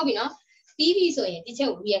နော်ဟုတ်ပြီနော်ပြီးပြီဆိုရင်ဒီချက်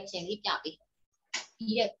ကို reaction လေးပြပေး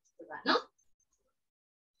ပြီးတဲ့ဆိုတာနော်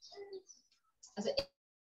အဲ့ဒါ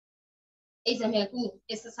example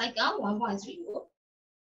 2 exercise က 1.3 ကို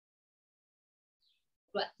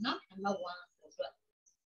တွက်နော် number 1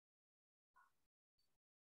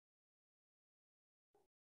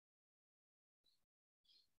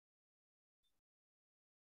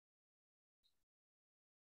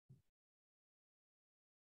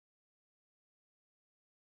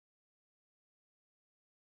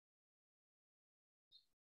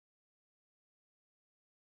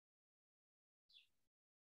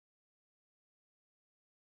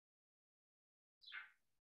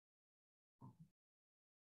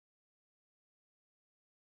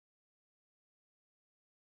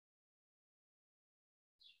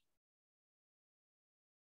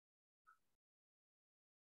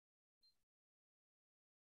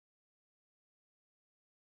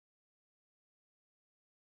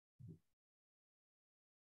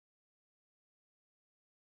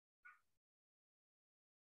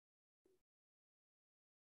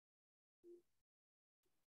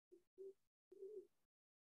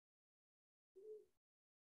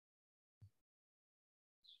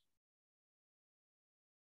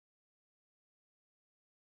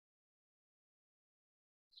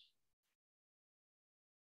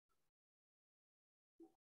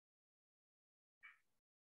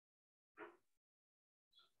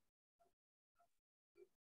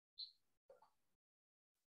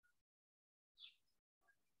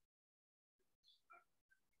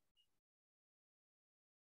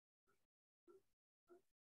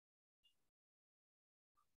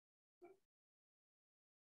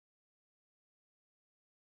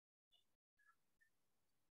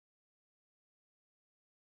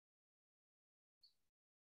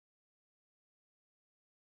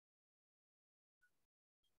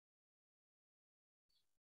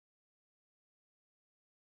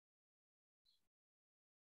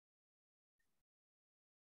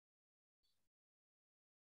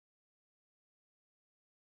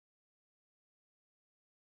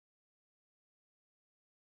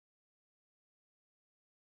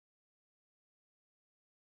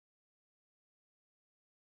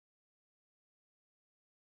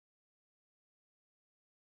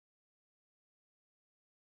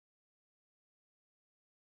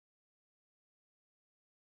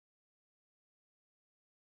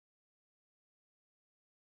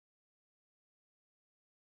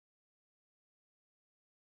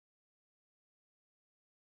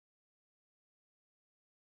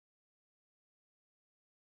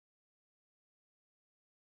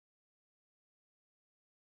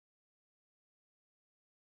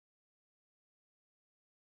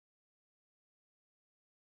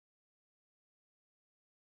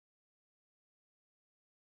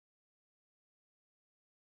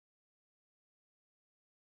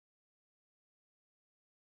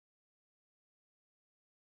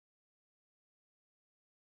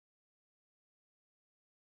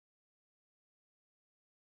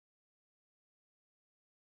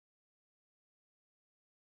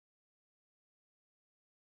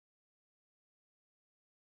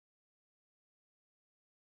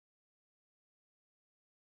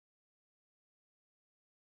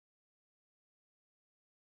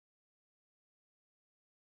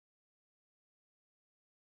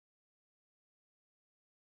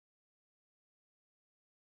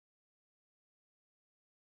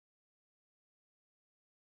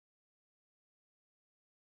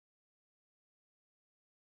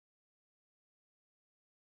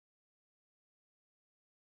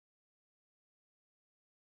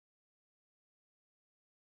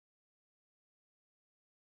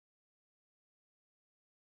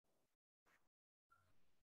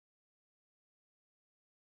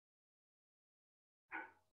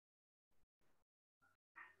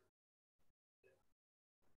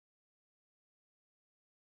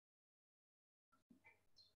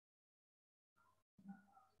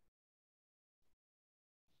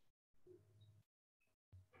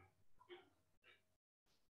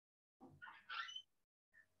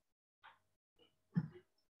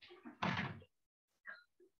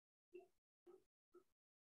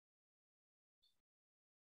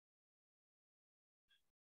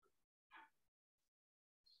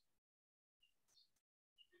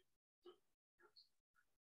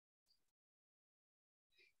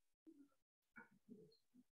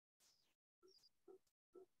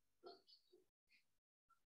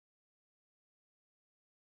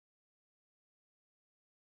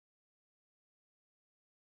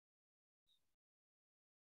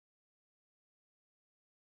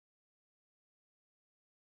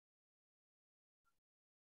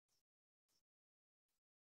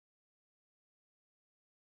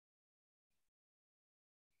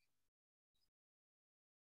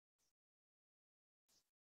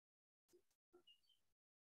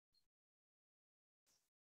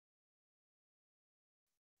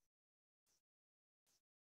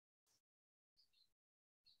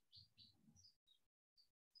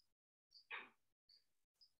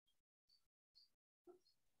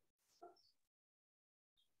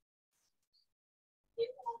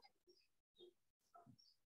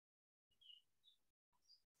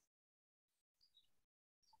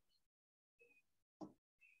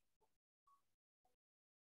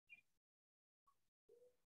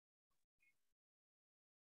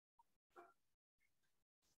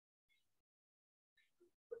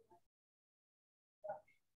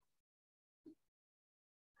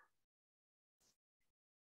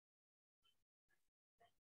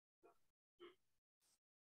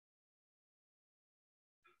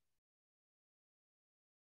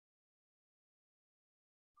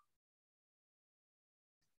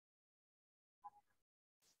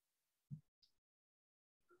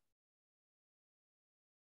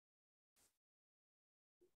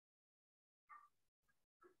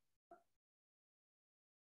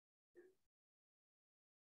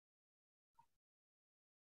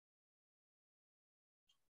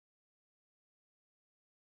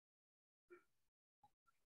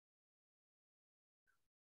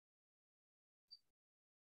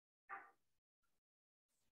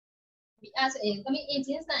 As in coming in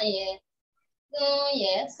since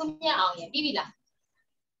yes, some yeah, maybe lah.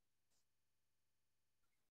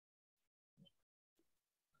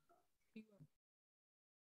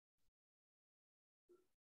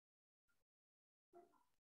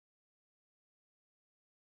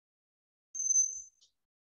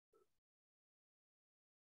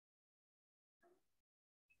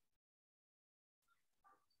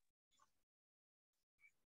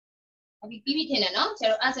 BB ထင်တယ်နော်ကျ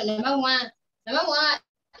တော့အဲ့ဆို number 1 A က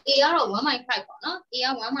တော့ 1/5 ပေါ့နော် A က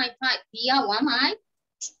 1/5 B က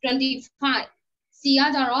 1/25 C က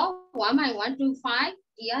ကျတော့ 1/125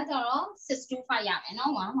 D ကကျတော့ 625 ရမယ်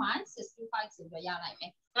နော် 1/625 ဆိုပြီးရလိုက်မ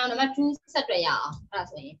ယ်နောက် number 2 ဆက်တွေ့ရအောင်အဲ့ဒါ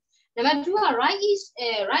ဆိုရင် number 2 က right each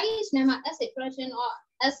number as a fraction or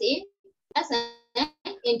as an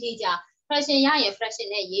integer fraction ရရင် fraction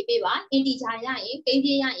နဲ့ရေးပေးပါ integer ရရင်ကိန်းပြ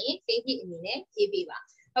ရရင်ကိန်းပြအနေနဲ့ရေးပေးပါ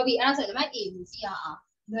ဟုတ်ပြီအဲ့ဒါဆိုနံပါတ် A ကိုကြည့်အောင်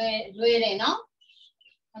လွယ်တယ်နော်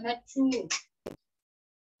နံပါတ် 2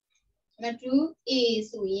 A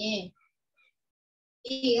ဆိုရင် A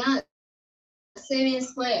က 7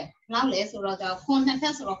 square လောက်လဲဆိုတော့ခွန်နှစ်ဖ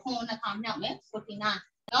က်ဆိုတော့ခွန်နှစ်ခါမြောက်မယ်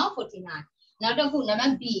49နော်49နောက်တစ်ခုနံပါ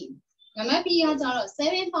တ် B ကကျတော့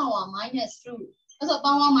7 power minus 2အဲ့ဆို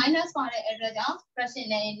power minus ပါတဲ့အတွက်ကြောင့် fraction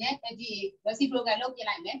နဲ့ဒီ reciprocal လုပ်ပြ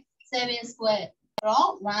လိုက်မယ်7 square တော့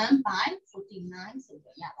 1/49 ဆို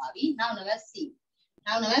တော့ရပါပြီနောက်နံပါတ် C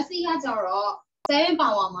ကကျတော့7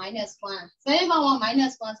 power minus 1 7 power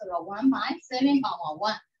minus 1ဆိုတော့ 1/7 power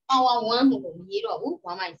 1 power 1ကိုမရေးတော့ဘူး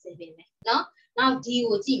 1/7 ပဲเนาะနောက် D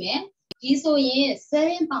ကိုကြည့်မယ် D ဆိုရင်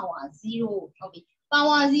7 power 0ဟုတ်ပြီ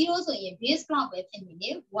power 0ဆိုရင် base clock ပဲဖြစ်နေတ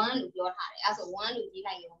ယ်1လို့ပြောထားတယ်အဲဆို1လို့ရေး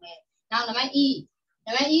လိုက်ရုံပဲနောက်နံပါတ် E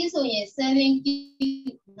ဆိုရင်7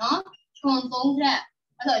 cube เนาะခွန်3ထပ်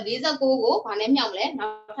အဲ့တော့49ကိုဘာနဲ့မြောက်မလဲနော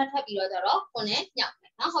က်ထပ်ပြီးတော့ကျတော့ခွန်နဲ့မြောက်မ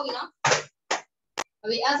ယ်เนาะဟုတ်ပြီเนาะဟု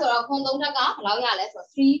တ်ပြီအဲ့ဆိုတော့ခွန်3ထပ်ကဘယ်လောက်ရလဲဆိုတော့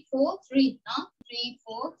343เนาะ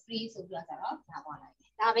343ဆိုပြီးတော့ကျတော့ရပါလိုက်မ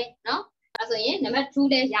ယ်ဒါပဲเนาะအဲ့ဆိုရင်နံပါတ်2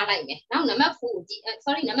လည်းရလိုက်မယ်နောက်နံပါတ်4ကိုကြည့်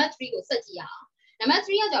sorry နံပါတ်3ကိုဆက်ကြည့်ရအောင်နံပါတ်3က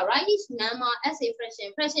ကျတော့ right each number as a fraction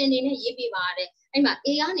အနေနဲ့ရေးပေးပါတဲ့အဲ့မှာ A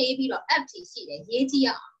ကနေပြီးတော့ F ထိရှိတယ်ရေးကြည့်ရ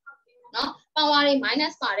အောင်နော် power တွေ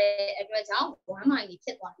minus ပါတဲ့အတွက်ကြောင့်1 ဖြ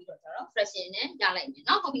စ်သွားပြီးတော့ကျတော့ fraction နဲ့ရလိုက်မယ်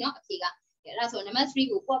နော်ဟုတ်ပြီနော်အဖြေကအဲ့ဒါဆိုနံပါတ်3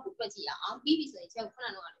ကိုကိုယ့်ကိုတွက်ကြည့်အောင်ပြီးပြီဆိုရင်ချက်ခုနက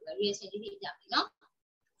တော့ reaction လေးပြပြီနော်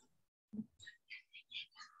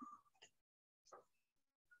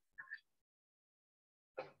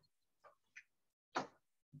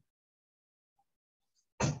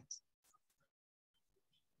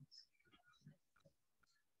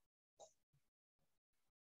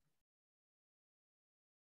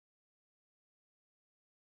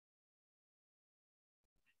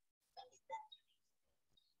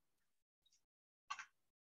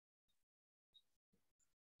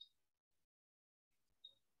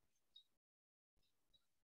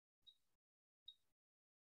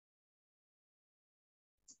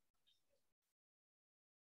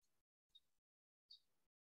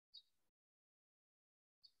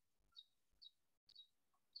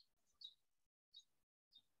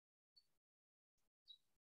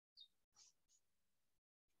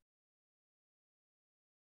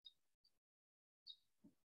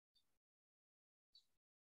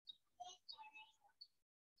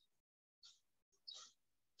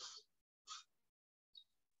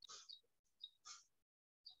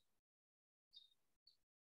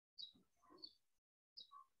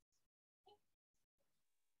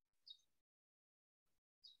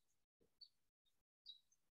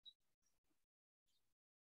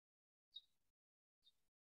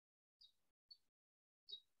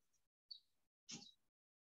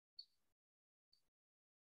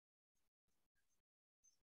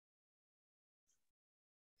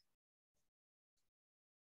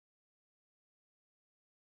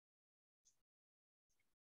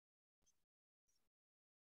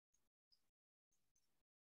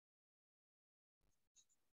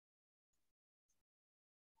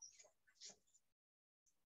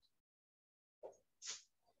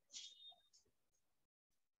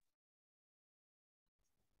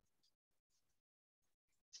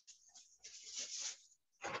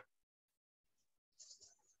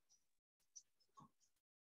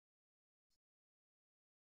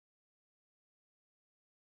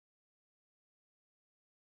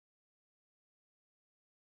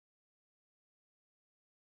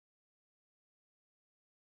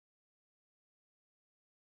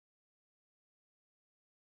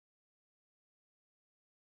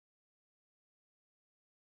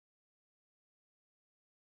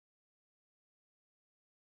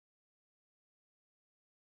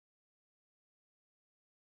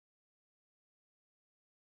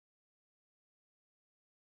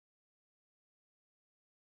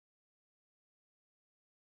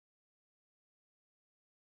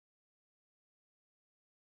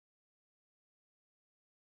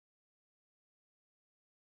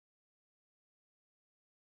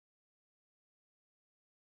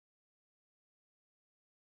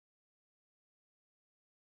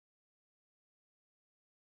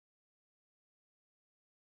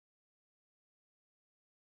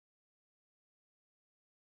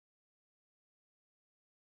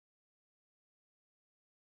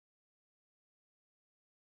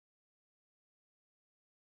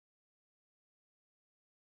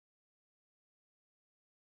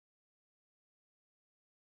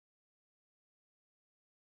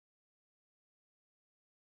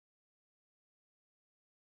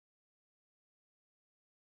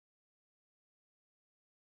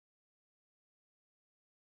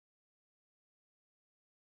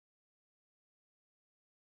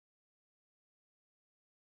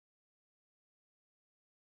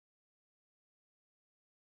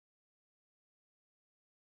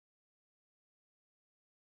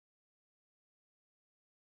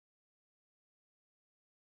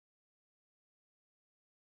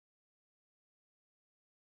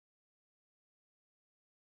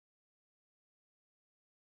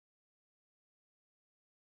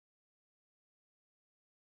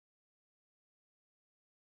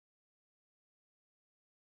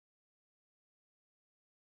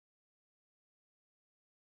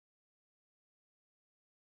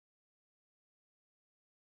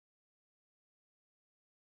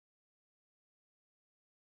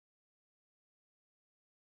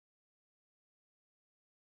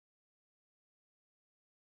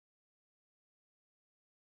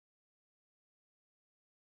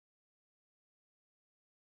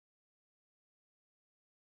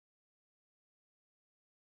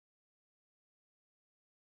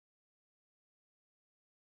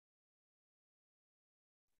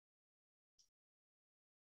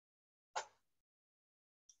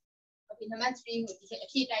ဒီ number 3ကိုဒီအ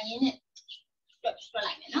ဖြေတိုင်ရင်းနဲ့တွက်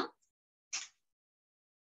လိုက်မယ်နော်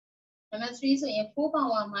number 3ဆိုရင်4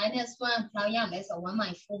 power minus 1လောက်ရမယ်ဆို1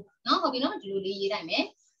 minus 4เนาะဟုတ်ပြီเนาะဒီလိုလေးရေးလိုက်မယ်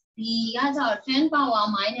ဒီကကျတော့10 power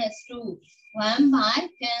minus 2 1 by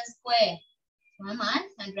 10 square 1 by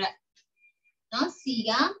 100เนาะ C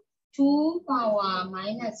က2 power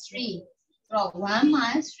minus 3ဆိုတော့1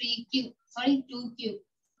 minus 3 cube sorry 2 cube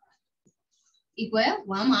equal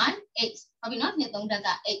 1 minus 8ဟုတ်ပြီเนาะနှစ်သုံးတက်က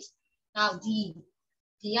8နောက်ဒီ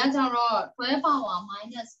ကကျတော့12 power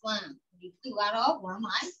minus 1ဒီသူကတော့1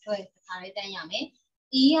 minus 12တခါလေးတန်းရမယ်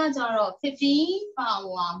E ကကျတော့15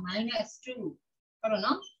 power minus 2ဟုတ်တော့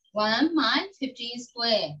နော်1 minus 15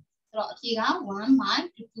 square ဆိုတော့အဖြေက1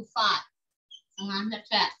 minus 225 ငါးနှစ်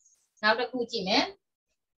ထပ်နောက်တစ်ခုကြည့်မယ်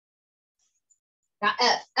ဒါ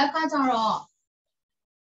F ကကျတော့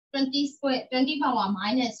20 square 20 power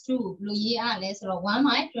minus 2ဘယ်လိုရေးရလဲဆိုတော့1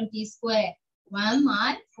 minus 20 square 1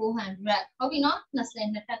 minus 400ဟုတ်ပြီနော်20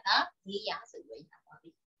နှစ်ထပ်က400ဆိုပြီးရပါပြီ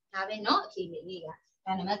ဒါပဲเนาะအဖြေလေးက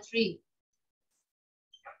ဒါ number 3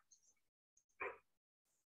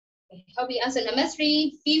ဟုတ်ပြီအဲ့ဆို number 3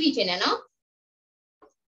ပြီးပြီထင်တယ်เนาะ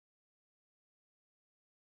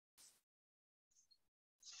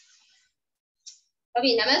ဟုတ်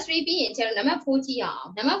ပြီ number 3ပြီးရင်ကျတော့ number 4ကြည့်ရအောင်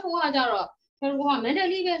number 4ကကြတော့ကျွန်တော်က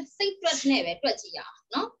mentally ပဲစိတ်တွက်နဲ့ပဲတွက်ကြည့်ရအောင်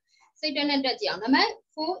เนาะစိတ်တွက်နဲ့တွက်ကြည့်အောင် number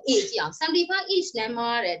 4A ကြည့်အောင်75 each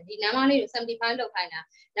number တဲ့ဒီ number လေးကို75လောက်ခိုင်းတာ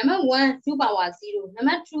number 1 2 power 0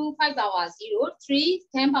 number 2 5 power 0 3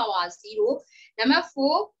 10 power 0 number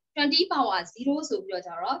 4 20 power 0ဆိုပြီးတော့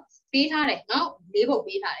ကြတော့ပေးထားတယ်เนาะ၄ပုံ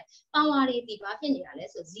ပေးထားတယ် power တွေဒီဘာဖြစ်နေတာလဲ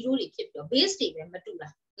ဆို0တွေဖြစ်ပြီးတော့ base တွေပဲမတူတာ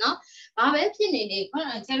เนาะဘာပဲဖြစ်နေနေခုန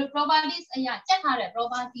ကကျတော့ properties အရာချက်ထားတဲ့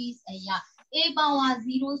properties အရာ a power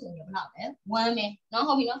 0ဆိုရင်ဘယ်လောက်လဲ1ပဲเนาะ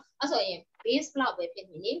ဟုတ်ပြီเนาะအဲ့ဆိုရင် base ဘယ်လောက်ပဲဖြစ်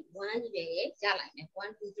နေနေ1ကြီးပဲရလိုက်မယ်1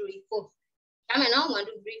 2 3 4ဒါမှမဟုတ်1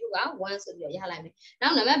 2 3 2က1ဆိုပြီးတော့ရလိုက်မယ်နော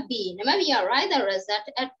က် number B က write the result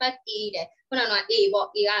at part A တဲ့ခုနက A ပေါ့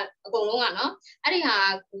A ကအကုန်လုံးကเนาะအဲ့ဒီဟာ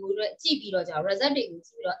ကိုကြည့်ပြီးတော့ကြာ result တွေကိုကြ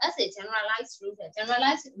ည့်ပြီးတော့ as a generalized rule တဲ့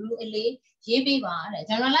generalized rule အလေးရေးပေးပါတဲ့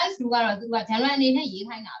generalized rule ကတော့သူက general အနေနဲ့ရေး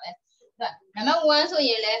ခိုင်းတာပဲnumber 1ဆိုရ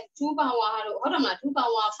င်လဲ2 power လို့ဟုတ်တယ်မလား2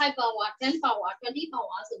 power 5 power 10 power 20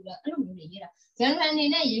 power ဆိုပြီးတော့အဲ့လိုမျိုးတွေရေးတာ general အနေ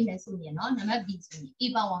နဲ့ရေးမယ်ဆိုရင်เนาะ number B ဆိုရင် a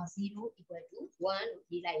power 0 equal to 1လို့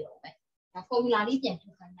ရေးလိုက်ရောပဲဒါ formula လေးပြန်ထု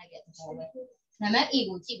တ်ခိုင်းလိုက်တဲ့သဘောပဲ number A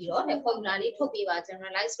ကိုကြည့်ပြီးတော့ formula လေးထုတ်ပေးပါ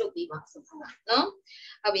generalize လုပ်ပေးပါဆိုတာเนาะ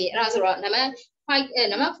ဟုတ်ပြီအဲ့ဒါဆိုတော့ number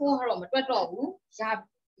 5 number 4ကတော့မတွက်တော့ဘူး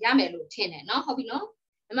ရမယ်လို့ထင်တယ်เนาะဟုတ်ပြီเนาะ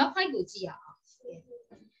number 5ကိုကြည့်ရအောင်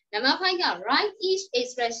number 5က write each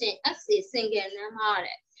expression as a single number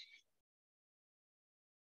တဲ့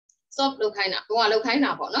solve လုပ်ခိုင်းတာဟိုကလုပ်ခိုင်း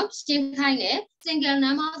တာပေါ့เนาะရှင်းခိုင်းတယ် single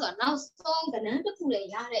number ဆိုတာနောက်ဆုံးကဏ္ဍတစ်ခုလည်း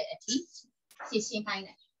ရတဲ့အထိရှင်းခိုင်းတ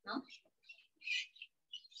ယ်เนาะ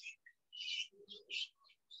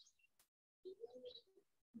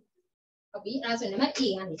ဟုတ်ပြီအဲ့ဒါဆို number A ကနေ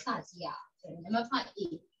စကြည့်ရအောင် number 5A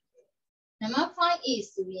number 5A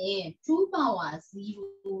ဆိုရင်2 power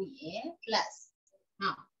 0ရယ် plus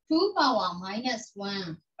 2 power minus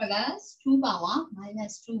 1 plus 2 power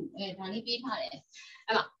minus 2ဒါလေးပေးထားတယ်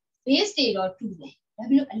အဲ့မှာ base တွေတော့တူတယ်ဒါ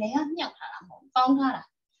ပြီးတော့အလဲကမြောက်ထားတာမဟုတ်ဘူးပေါင်း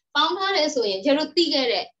ထားတယ်ဆိုရင်ကျတို့သိခဲ့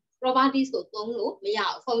တဲ့ properties ကိုသုံးလို့မရ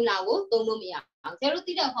ဘူး formula ကိုသုံးလို့မရဘူးကျတို့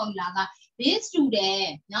သိတဲ့ formula က base တူတယ်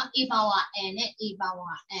နော် a power n နဲ့ a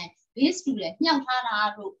power n base တူတယ်မြောက်ထားတာ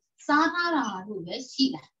တို့စားထားတာတို့ပဲရှိ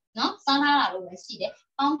တယ်နော်စားထားတာတို့ပဲရှိတယ်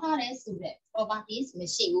ပေါင်းထားတယ်ဆိုတဲ့ properties မ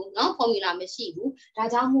ရှိဘူးနော် formula မရှိဘူးဒါ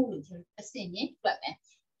ကြောင့်မို့လို့ကျအစစ်နဲ့တွက်မယ်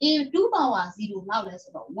a 2 power 0လောက်လဲ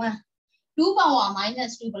ဆိုတော့1 2 power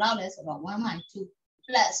minus 2ဘယ်လောက်လဲဆိုတော့1 minus 2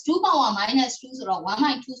 plus 2 power minus 2ဆိုတော့1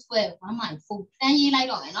 minus 2 square 1 minus 4တန်းရေးလိုက်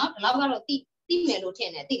တော့မယ်နော်ဒီလောက်ကတော့သိမယ်လို့ထ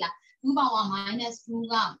င်တယ်သိလား2 power minus 2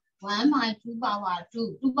က1 minus 2 power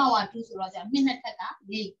 2 power 2ဆိုတော့じゃနှစ်ထက်က4ဒါ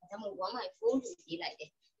ကြောင့်မို့1 minus 4လို့ရေးလိုက်တ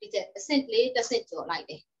ယ်ဒီအစစ်လေးတစ်စစ်ကျော်လိုက်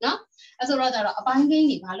တယ်နော်အဲဆိုတော့ကြတော့အပိုင်းကိန်း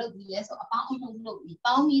တွေဘာလုပ်ပြီးလဲဆိုအပေါင်းအထုတ်လုပ်ပြီး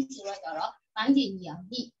ပေါင်းပြီးဆိုတော့ကြတော့ပိုင်းချိန်ကြီးအောင်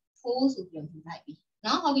ပြီး4ဆိုပြီးယူလိုက်ပြီး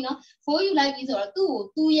နော်ဟုတ်ပြီနော်4ယူလိုက်ပြီးဆိုတော့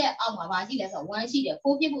သူ့ရဲ့အောက်မှာဘာရှိလဲဆိုတော့1ရှိတယ်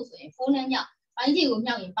4ပြစ်ဖို့ဆိုရင်4နဲ့မြောက်ပိုင်းချိန်ကို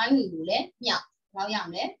မြောက်ရင်ပိုင်းဝင်ကိုလည်းမြောက်လောက်ရ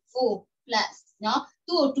မယ်4 plus နော်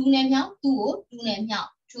သူ့ကို2နဲ့မြောက်သူ့ကို2နဲ့မြောက်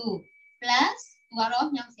2 plus သူကတော့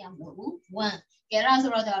မြောက်စရာမလိုဘူး1ကဲအဲ့ဒါ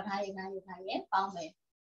ဆိုတော့ကြတော့ထားရပေါင်းမယ်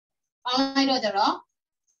ပေါင်းလိုက်တော့ကြတော့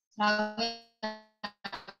7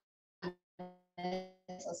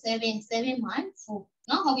 minus 4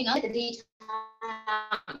နော်ဟုတ်ပြီနော်တတိ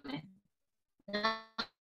ထားမယ်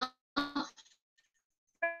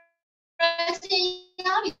ရ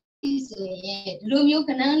ပြီဆိုရင်ဒီလိုမျိုးက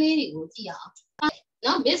ဏ္ဍလေးတွေကိုကြည့်အောင်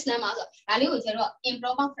နော် miss number ဆိုဒါလေးကိုကျတော့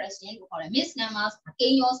improper fraction လို့ခေါ်တယ် miss number ဆိုတာကိ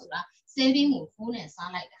န်းရောဆိုတာ7ကို4နဲ့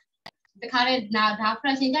စားလိုက်တာ The current now have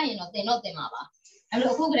pressing down, you know, they're not them about. I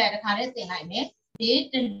look who get the current thing I made. They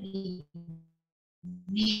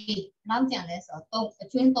the mountain less or a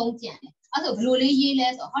twin tone jan. Also, blue ye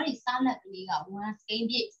less or honey salad liga, one game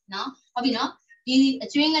bit now. How you know? The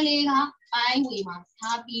chewing a liga, I we must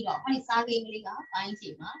have beat or honey sagging liga, fine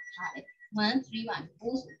chima, 1 3 1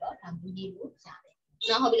 boost and we do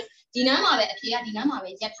now. How you Dinama appear, Dinama,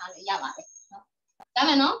 jet yava.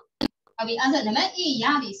 Damano, I'll be other than me,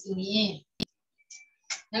 yabi soon.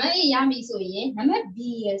 Number yami so ye, number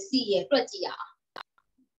B, C, pretty.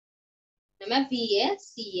 Number B,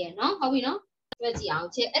 C, no, how we know? Pretty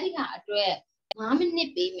out, Erica, address. 5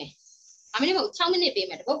 minute payment. How many about 2 minute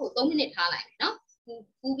payment? What 2 minute high line? No,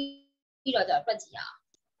 who be the pretty.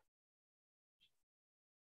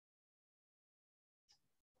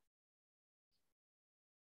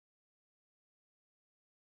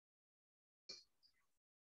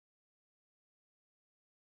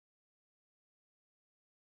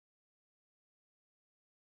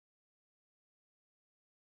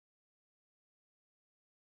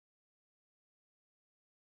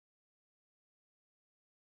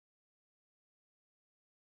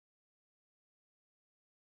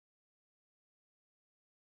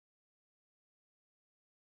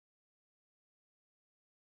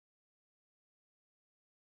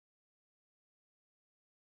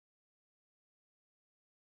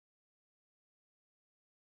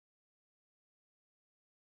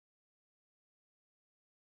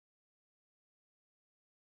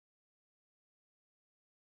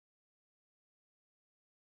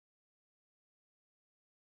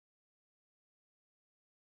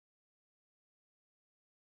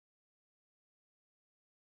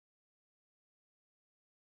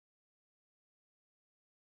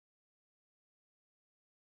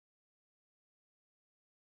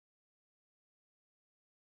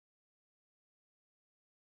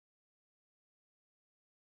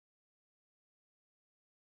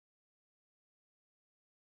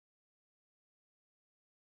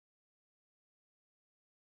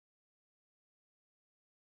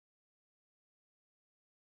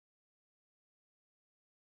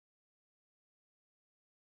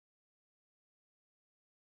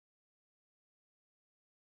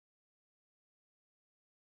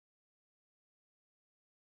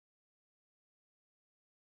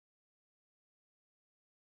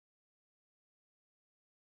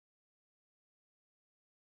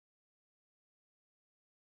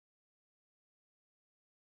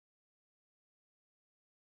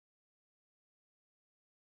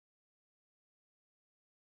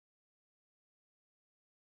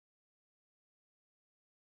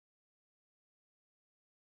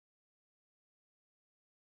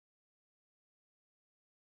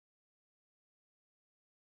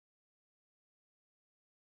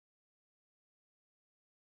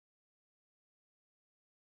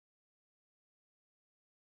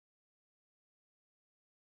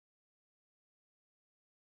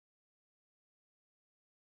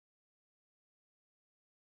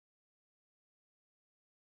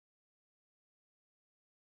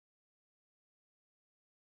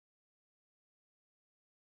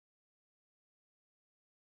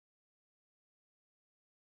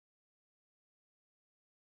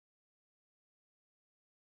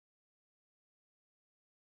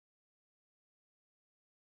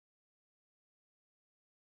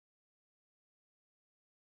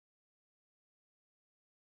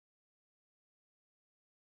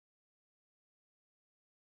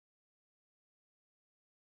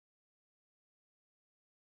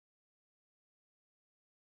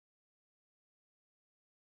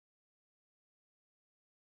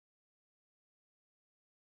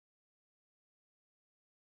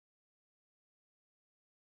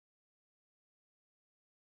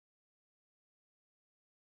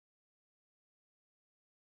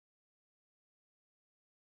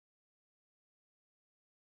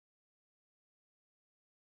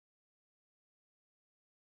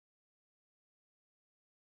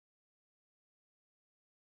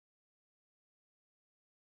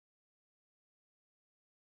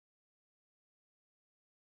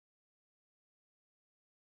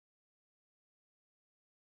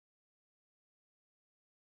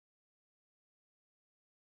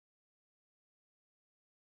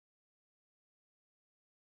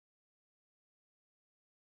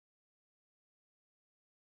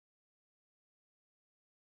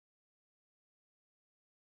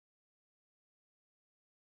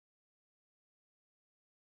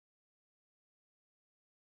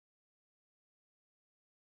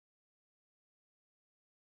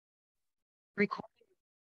 Record.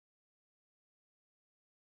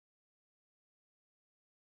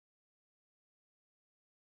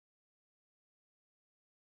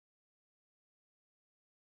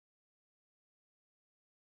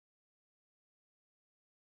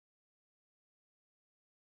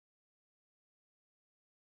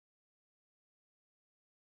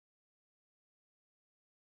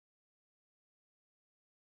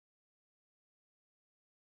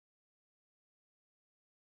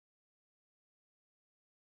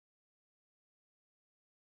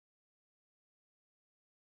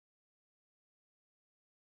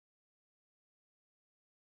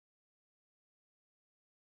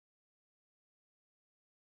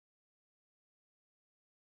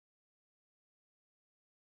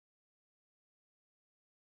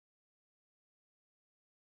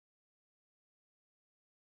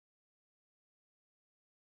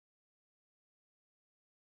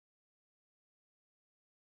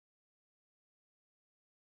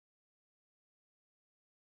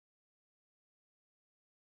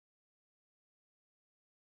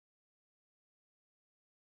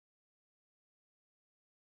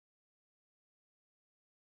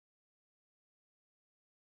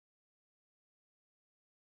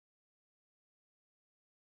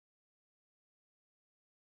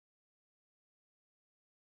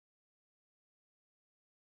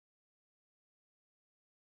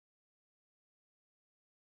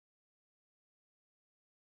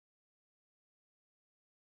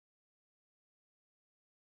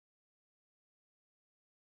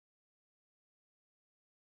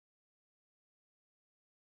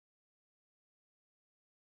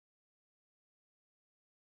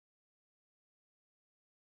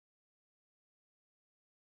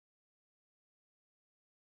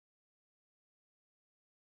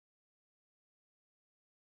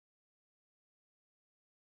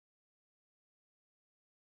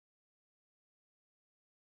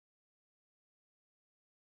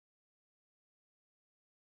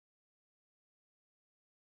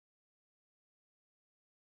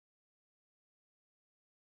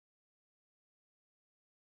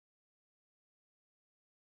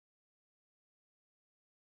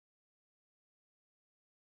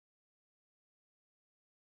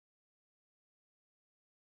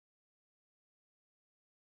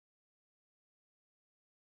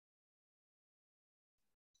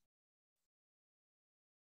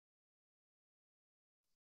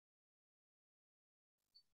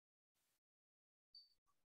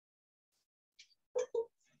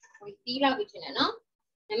 3 လောက်ပြီထင်တယ်နော်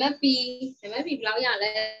နံပါတ် B ဘယ်လောက်ရ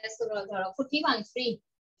လဲဆိုတော့40/3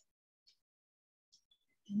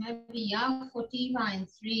 နံပါတ် B က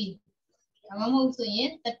40/3ဒါမှမဟုတ်ဆိုရ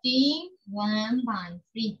င်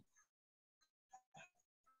31/3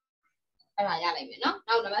အဲ့ဒါရလိုက်မယ်နော်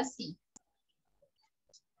နောက်နံပါတ် C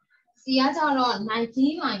ကကြတော့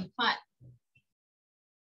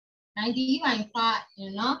90/5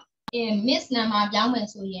 နော်miss number ပြောင်းမယ်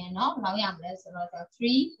ဆိုရင်เนาะဘယ်လောက်ရမလဲဆိုတော့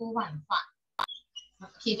3/4/5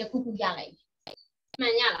ဖြေတစ်ခုခုရလိုက်မှ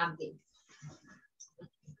န်ရလားမသိဘူး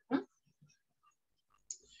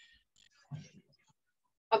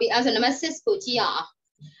ဟုတ်ပြီအဲ့ဆိုနံပါတ် 6 ကိုကြည့်ရအောင်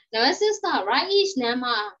နံပါတ် 6 က right-ish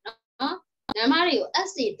number နော်number တွေကို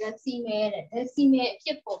SA decimal တဲ့ decimal အဖြ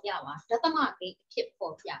စ်ပေါ်ပြပါဒသမကိအဖြစ်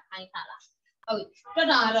ပေါ်ပြခိုင်းတာလားဟုတ်ပြီတွက်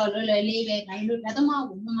တာကတော့လွယ်လွယ်လေးပဲဒါလို့ဒသမ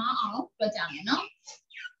ကိုမမအောင်တွက်ကြမယ်နော်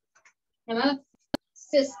နံပါတ်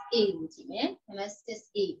 6A ကိုကြည့်မယ်နံပါတ်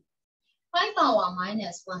 6A 5 power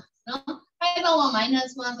minus 1နော်5 power minus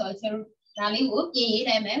 1ဆိုတော့ကျွန်တော်ဒါလေးကိုပြင်ရေး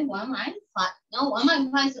လိုက်မယ်1/5နော်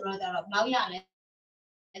1/5ဆိုတော့ဘယ်လောက်ရလဲ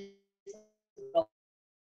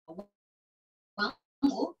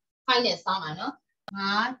5နဲ့စောင်းတာနော်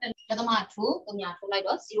5ဒသမထိုး3ညာထိုးလိုက်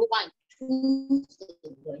တော့ 0.2 ဆို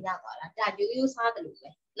တော့ရပါလားဒါရိုးရိုးစားတယ်လို့ပဲ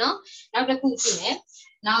နော်နောက်တစ်ခုကြည့်မယ်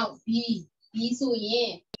နောက် B ဆိုရင်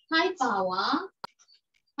5 power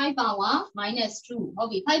minus 2ဟုတ်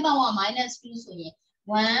ပြီ5 power minus 2ဆိုရင်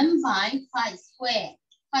1/5 square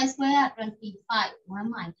 5 square က25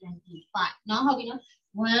 1/25เนาะဟုတ်ပြီเนาะ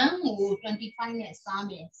1ကို25နဲ့စား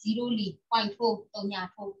မယ်0လီ 0.4 3ညာ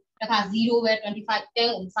ထိုးတခါ0ပဲ25 10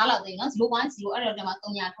ကိုစားလောက်သိเนาะ 0.0 အဲ့တော့ဒီမှာ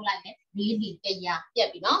3ညာထိုးလိုက်မယ်4လီ100ပြက်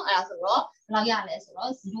ပြီเนาะအဲ့ဒါဆိုတော့ဘယ်လောက်ရလဲဆို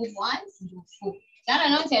တော့ 0.04 ဒါတော့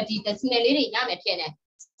เนาะဒီ decimal လေးတွေရမယ်ဖြစ်နေ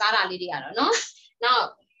စားတာလေးတွေရတော့เนาะနောက်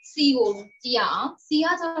C ကိုကြည့်ရအောင် C က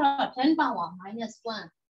ကျတော့10 power minus 1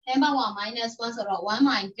 10 power minus 1ဆိုတော့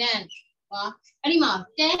1/10ဟောအဲ့ဒီမှာ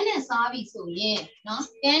10နဲ့စားပြီဆိုရင်เนาะ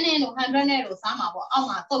10နဲ့လို့100နဲ့လို့စားမှာပေါ့အောက်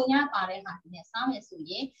မှာ3ညပါတဲ့ဟာဒီနဲ့စားမယ်ဆို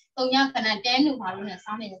ရင်3ညခဏ10လို့ပါလို့နဲ့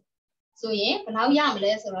စားမယ်ဆိုရင်ဘယ်လောက်ရမ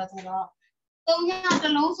လဲဆိုတော့ကျွန်တော်3ညတ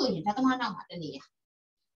စ်လုံးဆိုရင်ဒသမနောက်မှာတစ်နေရ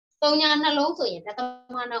3ညနှလုံးဆိုရင်ဒသ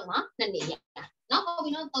မနောက်မှာ2နေရเนาะဟုတ်ပြီ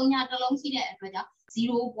เนาะ3ညတစ်လုံးရှိတဲ့အတွက်ကြောင့်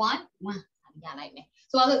 0.1 ရလိုက်မယ်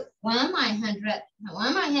ဆိုတော့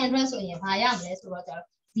1/100ဆိုရင်ဘာရမလဲဆိုတော့ကျတော့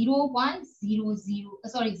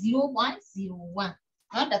 0.00 sorry 0.01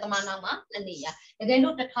เนาะဒသမနောက်မှာ2နေရတကယ်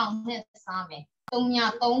လို့1000နဲ့စားမယ်3ည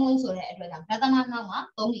3လုံးဆိုတဲ့အတွက်ကြောင့်ဒသမနောက်မှာ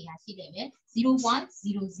3နေရရှိတယ်မယ်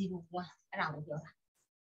 0.001 အဲ့ဒါကိုပြောတာ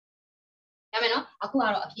ရမယ်နော်အခုက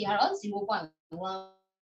တော့အဖြေကတော့ 0.1 ပေါ့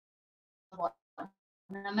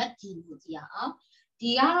နံပါတ် D ကိုကြည့်ရအောင် D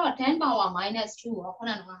ကတော့ 10 power minus 2ရောခု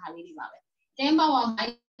နကဟာလေးတွေပါပဲ10 power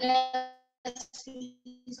minus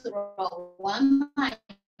 2ဆိုတော့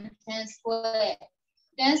 1/10 square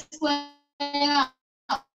 10 square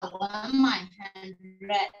က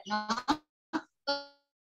 1/100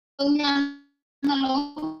 နော်3ညနှလုံး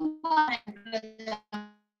ပါတယ်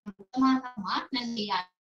မှာ2နေရ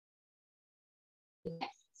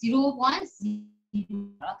 0.0 ဆို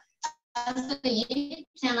ရင်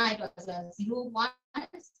ပြန်လိုက်တော့ 0.001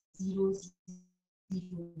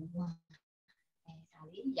 ဒါ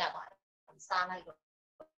လေးရပါတယ်စားလိုက်တော့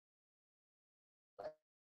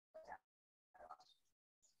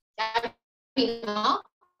ဒါပြီးတော့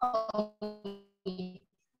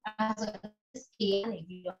အဲဆို scale နေ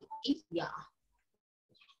ပြီးတော့ရအောင်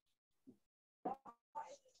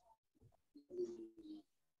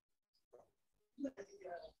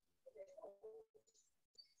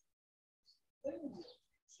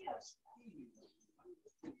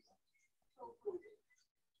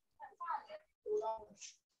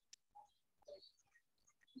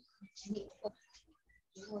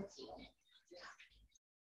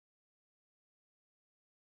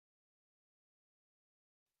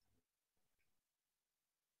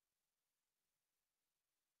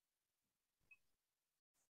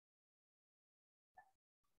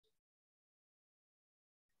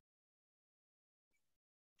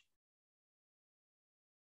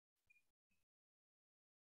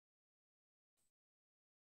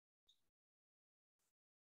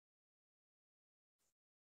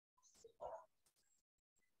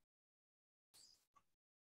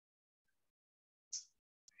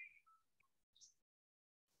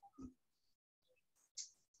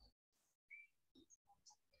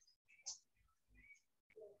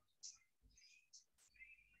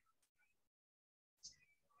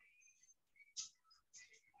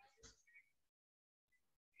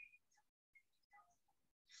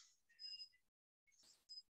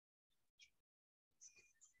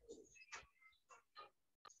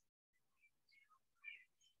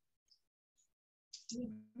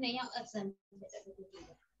Này nhau ở dần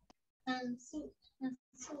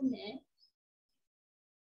su này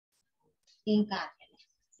in cả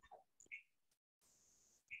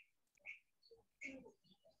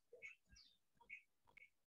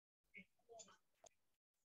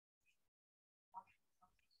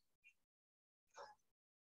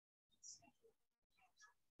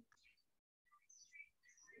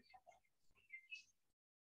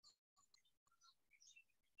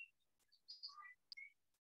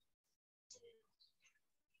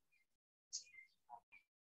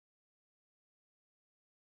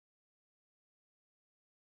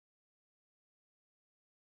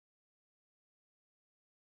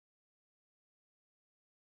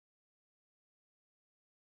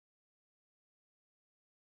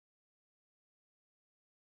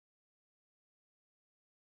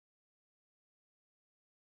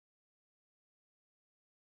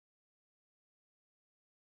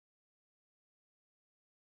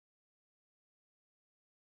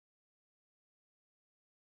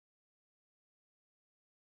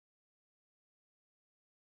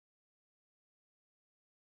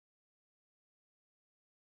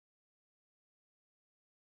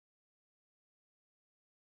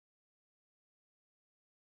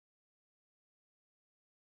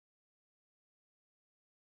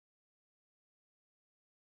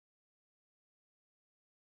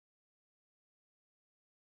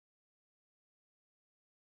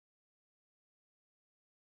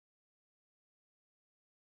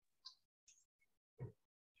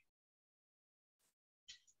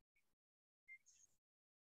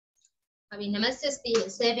Abi number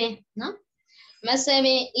 67 no number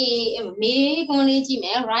 7 me con đi chị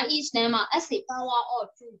mẹ right each name mà s power or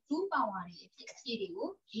 2 power တွေအဖြစ်တွေကို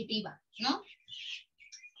ရေးပေးပါနော်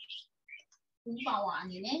2 power အ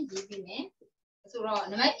နေနဲ့ရေးပေးမယ်ဆိုတော့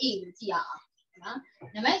number 8ကိုကြည့်ရအောင်နော်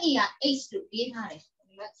number 8က h လို့ပေးထားတယ်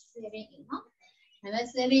number 7a နော် number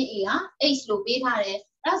 7a က h လို့ပေးထားတယ်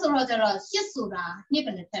အဲ့ဆိုတော့ကျတော့8ဆိုတာနှစ်ဘ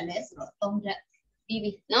ယ်နှစ်ထက်လဲဆိုတော့3ထက်ပြီး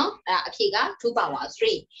ပြီနော်အဲ့အဖြေက2 power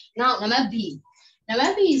 3 now number b number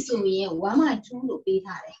b ဆိုရင် 1/2 လို့ပေး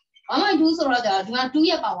ထားတယ် 1/2 ဆိုတော့ဒီမှာ2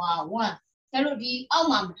ရဲ့ power 1ကျတော့ဒီအောက်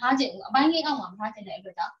မှာမထားချင်ဘူးအပိုင်းလေးအောက်မှာမထားချင်တဲ့အတွ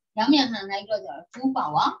က်ကြောင့်ရောင်းမြန်ဟန်လိုက်တော့ကျတော့2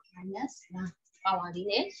 power minus 1 power လေး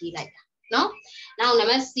နဲ့ရေးလိုက်တာနော် now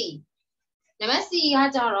number c က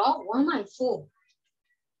ကျတော့ 1/4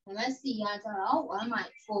 number c ကကျတော့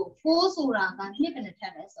 1/4 4ဆိုတာကနှစ်ဘယ်နှစ်ထ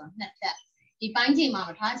က်လဲဆိုတော့2ထက်ဒီပိုင်းချိန်မှာ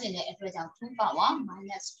မထားချင်တဲ့အတွက်ကြောင့်2 power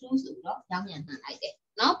minus 2ဆိုပြီးတော့ရောင်းမြန်ဟန်လိုက်တယ်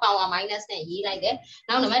နော် power minus နဲ့ရေးလိုက်တယ်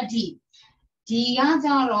နောက်နံပါတ် d ကကျ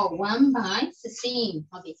တော့ 1/16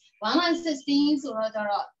 ဟုတ်ပြီ 1/16 ဆိုတော့ကျ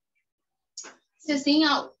တော့16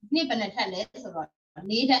ရောက်နှစ်ဘယ်နှစ်ထက်လဲဆိုတော့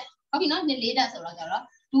4ထက်ဟုတ်ပြီနော်နှစ်4ထက်ဆိုတော့ကျတော့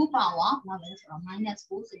2 power ဘာလဲဆိုတော့ minus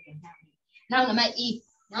 4ဆိုပြန်တယ်နောက်နံပါတ် e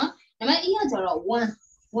နော်နံပါတ် e ကကျတော့1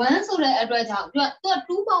ဆိုတဲ့အတွက်ကြောင့်သူက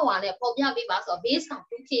2 power နဲ့ပေါ်ပြပေးပါဆိုတော့ base က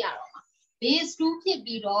2ဖြစ်ရတော့မှာ base 2ဖြစ်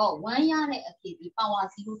ပြီးတော့1ရတဲ့အဖြစ်ဒီ power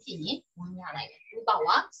 0ဖြစ်ရင်1ရလိုက်တယ်2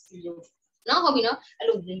 power 0နော်ဟုတ်ပြီနော်အဲ့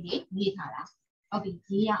လိုလေးတွေရေးထားတာဟုတ်ပြီ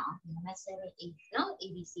ရေးရအောင်နံပါတ် 7 8နော် a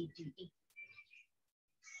b c d e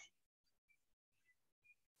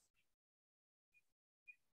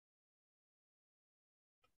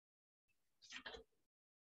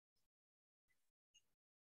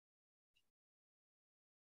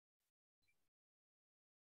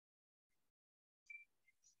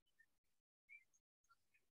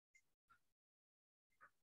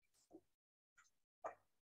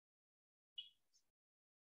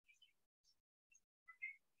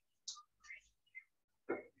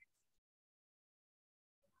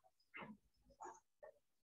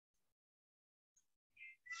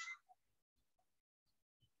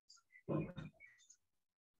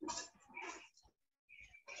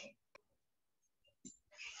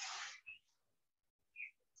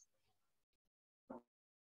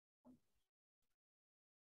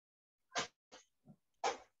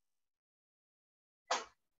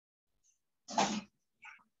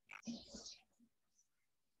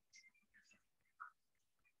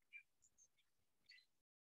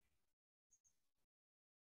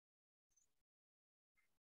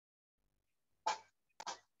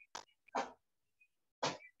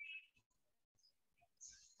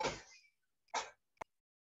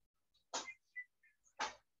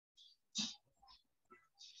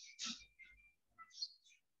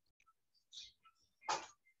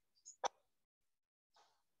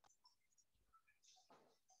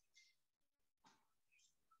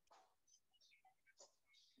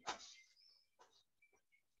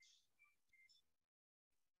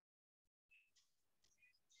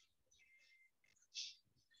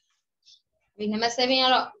ဒီနံပါတ် 7က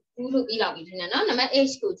တော့2လို့ပြီးလောက်ပြီထင်တယ်နော်နံပါတ်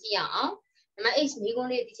 8ကိုကြည့်ရအောင် Number 8 mấy con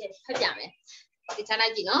này thì sẽ hấp dẫn này. Thì cha này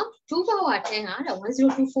gì nó 2 power 10 hả là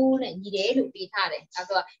 1024 này gì đấy được đi thà đấy. À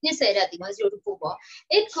rồi, như sẽ là thì 1024 bỏ.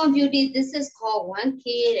 It computed this is called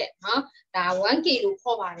 1k đấy, hả? Là 1k được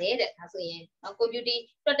kho vào đấy đấy. Thật sự vậy. Nó computed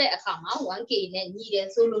rất là khả mà 1k này gì đấy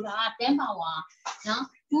số lượng là 10 power, nó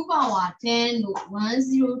 2 power 10 được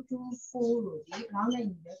 1024 rồi đấy. Nó là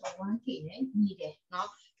gì đấy 1k đấy gì đấy, nó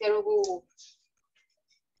cái rồi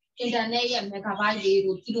internet ya megabyte gì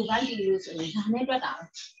rồi kilobyte gì rồi số lượng này rất là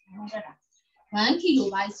 1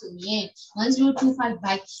 kilobyte ဆိုရင် 1025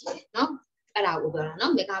 byte ရှိတယ်เนาะအဲ့ဒါကိုပြောတာเนา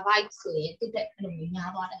ะ megabyte ဆိုရင်သူ့တဲ့အဲ့လိုမျိုးများ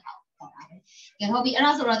သွားတဲ့ဟာကိုခေါ်တာပဲကဲဟုတ်ပြီအဲ့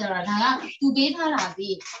ဒါဆိုတော့ကျတော့ဒါကသူပေးထားတာဒီ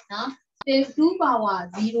เนาะ2 power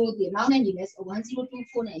 0ဒီလောက်နဲ့ညီလဲဆို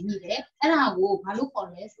1024နဲ့ညီတယ်အဲ့ဒါကိုဘာလို့ခေါ်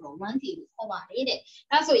လဲဆိုတော့ 1k လို့ခေါ်ပါတယ်တဲ့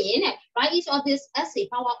ဒါဆိုရင်တဲ့ write each of this as a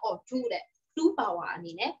power of 2တဲ့2 power အ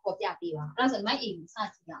နေနဲ့ပေါ်ပြပေးပါအဲ့ဒါဆိုနံပါတ် A ကိုစ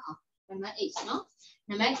ကြည့်ရအောင်နံပါတ် A เนาะ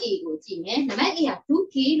နံပါတ် A ကိုကြည့်မယ်နံပါတ် A က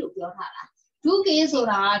 2k လို့ပြောထားတာ 2k ဆို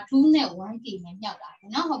တာ2နဲ့ 1k နဲ့မြောက်တာ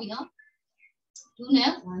เนาะဟုတ်ပြီเนาะ2နဲ့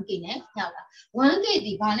 1k နဲ့မြောက်တာ 1k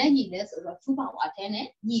ဒီဘာနဲ့ညီလဲဆိုတော့2 power 10နဲ့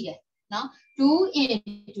ညီတယ်เนาะ2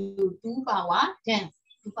 into 2 power 10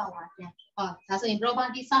 2 power 10ဟောဒါဆိုရင်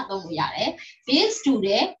property စသုံးလို့ရတယ် base 2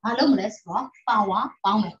တဲ့ဘာလုပ်မလဲဆိုတော့ power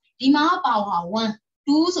ပေါင်းမယ်ဒီမှာ power 1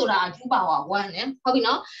 2ဆိုတာ2 power 1နဲ့ဟုတ်ပြီเน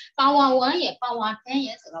าะ power 1ရဲ့ power 10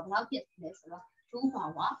ရဲ့ဆိုတော့ဘယ်လောက်ဖြစ်လဲဆိုတော့2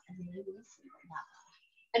 power အနေနဲ့လို့ဆိုရတာ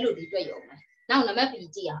အဲ့လိုဒီတွေ့ရုံပဲနောက်နံပါတ် B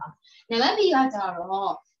ကြည့်ရအောင်နံပါတ် B ကကြ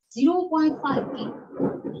တော့ 0.5k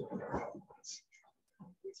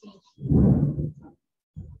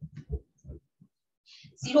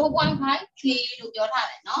 0.5k လို့ပြောထား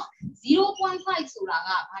တယ်เนาะ0.5ဆိုတာက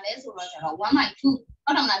ဘာလဲဆိုတော့ကျတော့ 1/2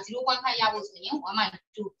 ဟုတ်တယ်မလား 0.5 ရဖို့ဆိုရင်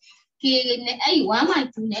 1/2 k နဲ့အဲ့ဒီ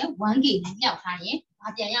 1/2 နဲ့ 1k နဲ့မြောက်ထားရင်ဘာ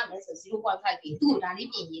ပြန်ရမလဲဆို 0.5k သူ့ကိုဒါလေး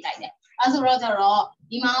ပြင်ရေးလိုက်တယ်အဲဆိုတော့ကျတော့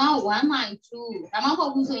ဒီမှာက 1/2 ဒါမှမဟု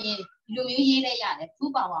တ်ဘူးဆိုရင်ဒီလိုမျိုးရေးလိုက်ရတယ်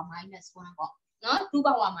2 power minus 1ပေါ့နော်2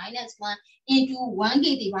 power minus 1 into 1k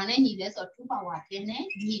ဒီဘာနဲ့ညီလဲဆိုတော့2 power 10နဲ့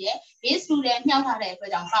ညီတယ် base 2နဲ့မြောက်ထားတဲ့အတွ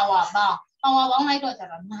က်ကြောင့် power ပေါင်းလိုက်တော့ကျ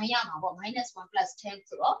တော့9ရမှာပေါ့ minus 1 plus 10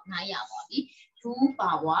ဆိုတော့9ရပါပြီ2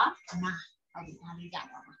 power 9ဟုတ်ပြီဒါလေးရ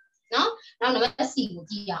ပါမှာနော်နောက်နံပါတ် C ကို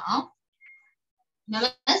ကြည့်ရအောင်နံ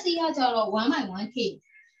ပါတ် C ကကျတော့ 1/1k နံပါ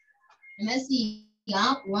တ် C က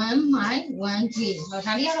 1/1k ဟော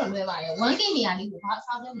ဒါလေးကတော့လွယ်ပါတယ် 1k နေရာလေးကိုဘာအ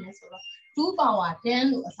စားဆုံးမလဲဆိုတော့2 power 10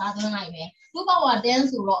လို့အစားဆုံးလိုက်မယ်2 power 10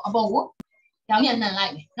ဆိုတော့အပေါ်ကိုကြောင်းရနှံလို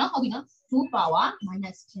က်မယ်เนาะဟုတ်ပြီနော်2 power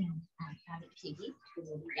minus 10ဒါလေးဖြည့်ပြီးဒီ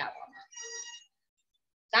လိုလေးရပါမယ်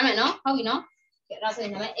ကြားမယ်နော်ဟုတ်ပြီနော်ကဲအဲ့ဒါဆိုရ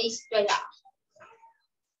င်နံပါတ် H တွေ့ရအောင်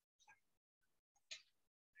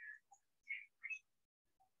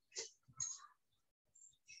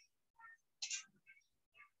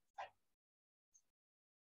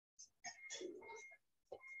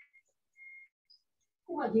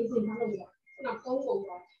ကိုကရေးစင်ထားလို့ရနောက်3ပုံ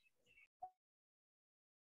ပါ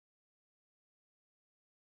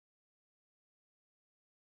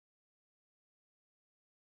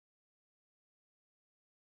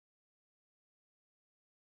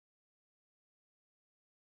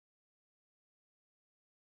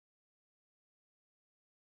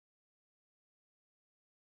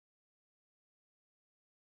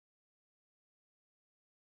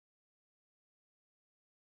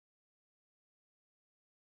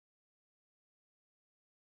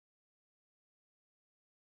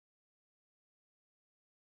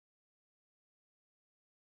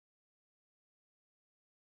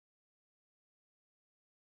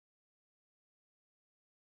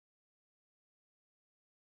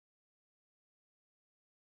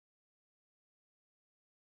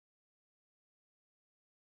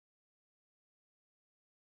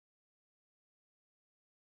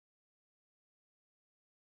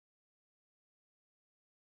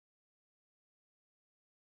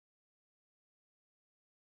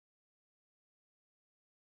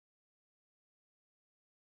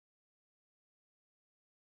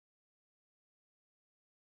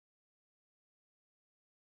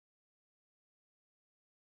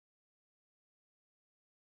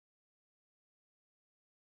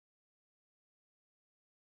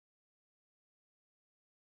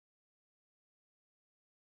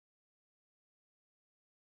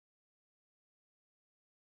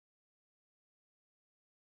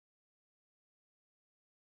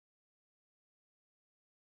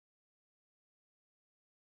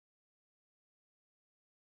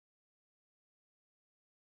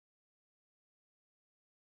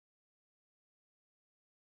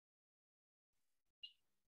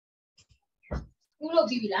ခုလို့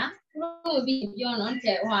ပြီးပြီလားခုလို့ပြီးပြောနော်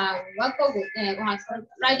တဲ့ဟို workbook ကိုဟို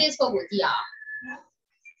practice book ကိုကြည့်အောင်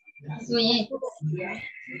ဆိုရင်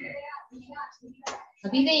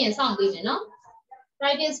Maybe they in some way, no?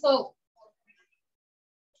 Practice for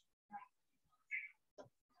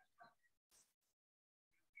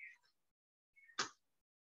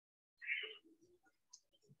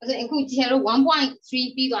include 1.3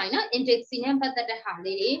 p line, index in but that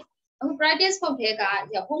holiday. Practice for Pega,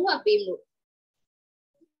 your homework beam.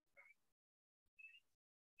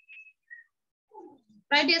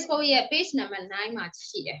 Practice for your page number 9 much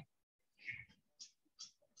here.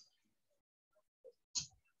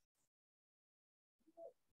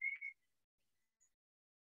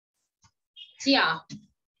 Yeah,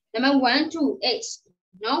 number 1 to 8.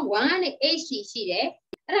 No, 1 and 8 she there.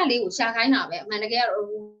 And I live Shakina, Manager,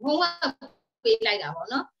 homework be like that,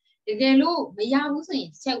 no? The Gelu, the Yahoo,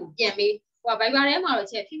 check with Jamie. What by Barema,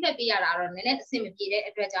 check 50 PR on the net, same period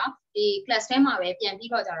at the class Tema, and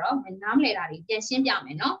people are and Namley, yes,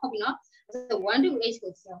 Yaman, no? The 1 to 8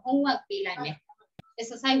 was homework be like me.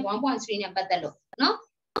 Exercise 1.3 but the look, no?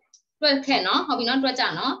 12 can, no? How we not what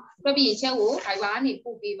I know? Probably Chew, I want it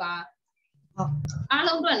to be. I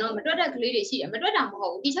don't know, but what a clear sheet, but what I'm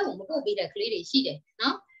home, each of them will be the clear sheet,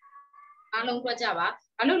 no? I don't know Java,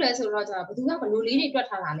 I know less of Roger, but you have a lady to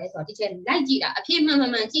Talanes or teacher like Gita, a few men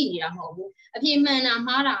at home, a few men are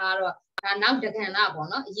Mara or now the can up or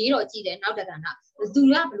not, 0 cheated, now the can up. Do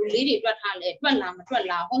you have a lady to Talet, 12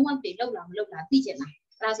 home one pay, look like teacher.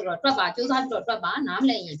 That's a drop, choose out to drop, and I'm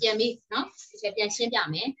laying Jamie, no? It's a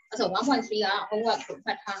Yame, as a 1.3 homework to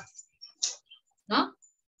pet her. No?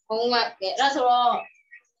 Homework, that's all.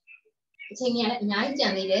 Taking a night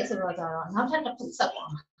journey days or not had to put some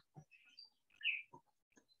on.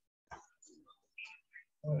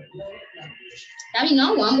 I mean,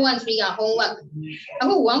 no 1.3 homework. I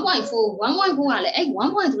go 1.4, 1.4,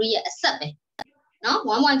 1.3 a subject. No,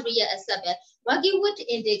 1.3 a subject. Working with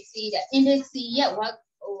index C, the index C, yeah, work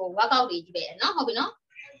out each day. No, how we know?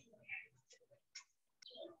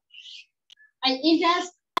 I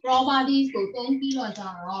interest properties to don't be on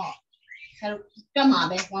raw. Come on,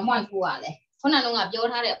 1.4. When I know I've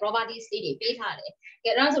your properties, they pay her.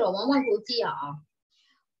 Get out of 1.4.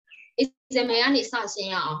 It's a man is such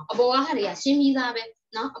a boy had a shimmy that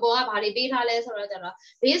no boy body beta less or other.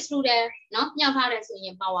 This through there, no young parents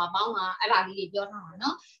in power bama, I believe your hand,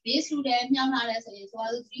 no. This through there, young parents is all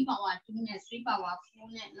 3 power, 2 net, 3 power, 4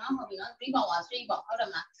 net, no, maybe not 3 power, 3 power,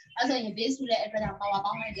 as in base to the power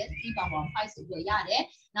bama, get 3 power, 5 to your yard,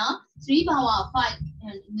 no, 3 power, 5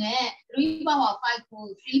 net, 3 power, 5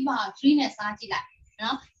 to 3 power, 3 net, Sajila.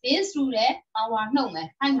 No, base to the power no man,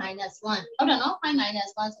 5 minus 1. I don't know, 5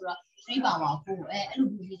 minus 1 to 3 power 4.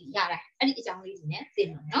 Yeah, and it's only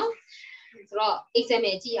in no? So, exam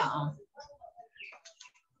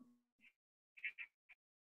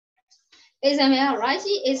exam right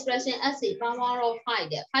expression as a power of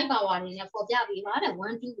 5. 5 power in a for Javi,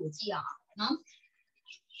 1 2 no?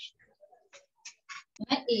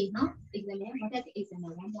 No? Exam, what is exam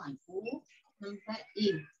 1.4? Number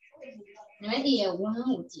E. Number E, 1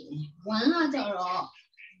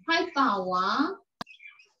 5 power.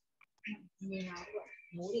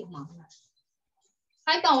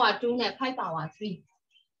 5 power 2 and 5 power 3.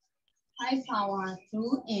 5 power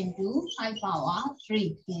 2 into 5 power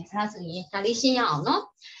 3. Yes, that's it. Tradition no?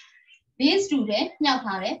 Base to the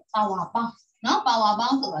power bound. No power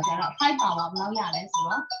bound to the 5 power now, yeah, let's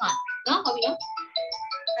 5. No, how 5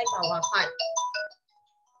 power 5.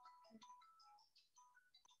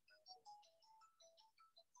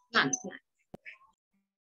 None.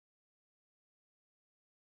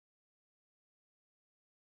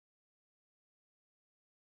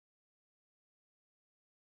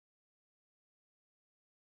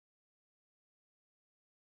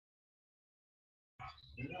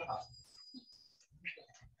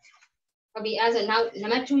 As a now,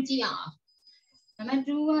 number 2 GR. Number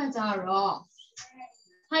 2 is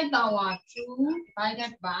 5 power 2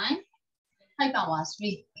 divided by 5 power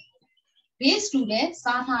 3. Base to the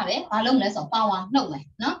start along less of power no way.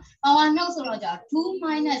 No power no so 2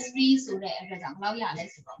 minus 3 so the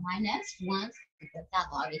minus 1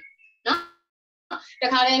 no the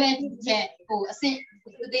car they need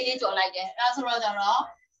to like it. That's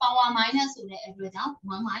power minus so the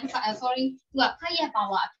 1 minus sorry to a higher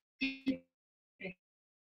power.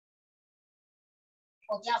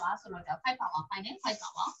 So 5 power minus 5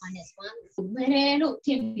 power minus 1. Look,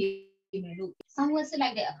 somewhere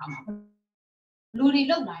select the account. Luri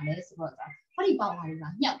look like this. What do you power?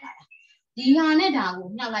 The Yaneda will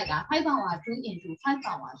not like a 5 power 2 into 5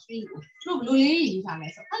 power 3. Look, Luri, 5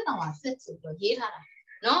 power 6 to the Yeta.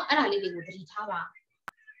 No, and I live with the Tava.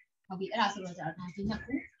 I'll be asked about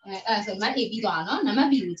so my baby no,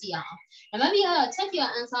 Namabi, check your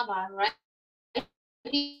answer by right.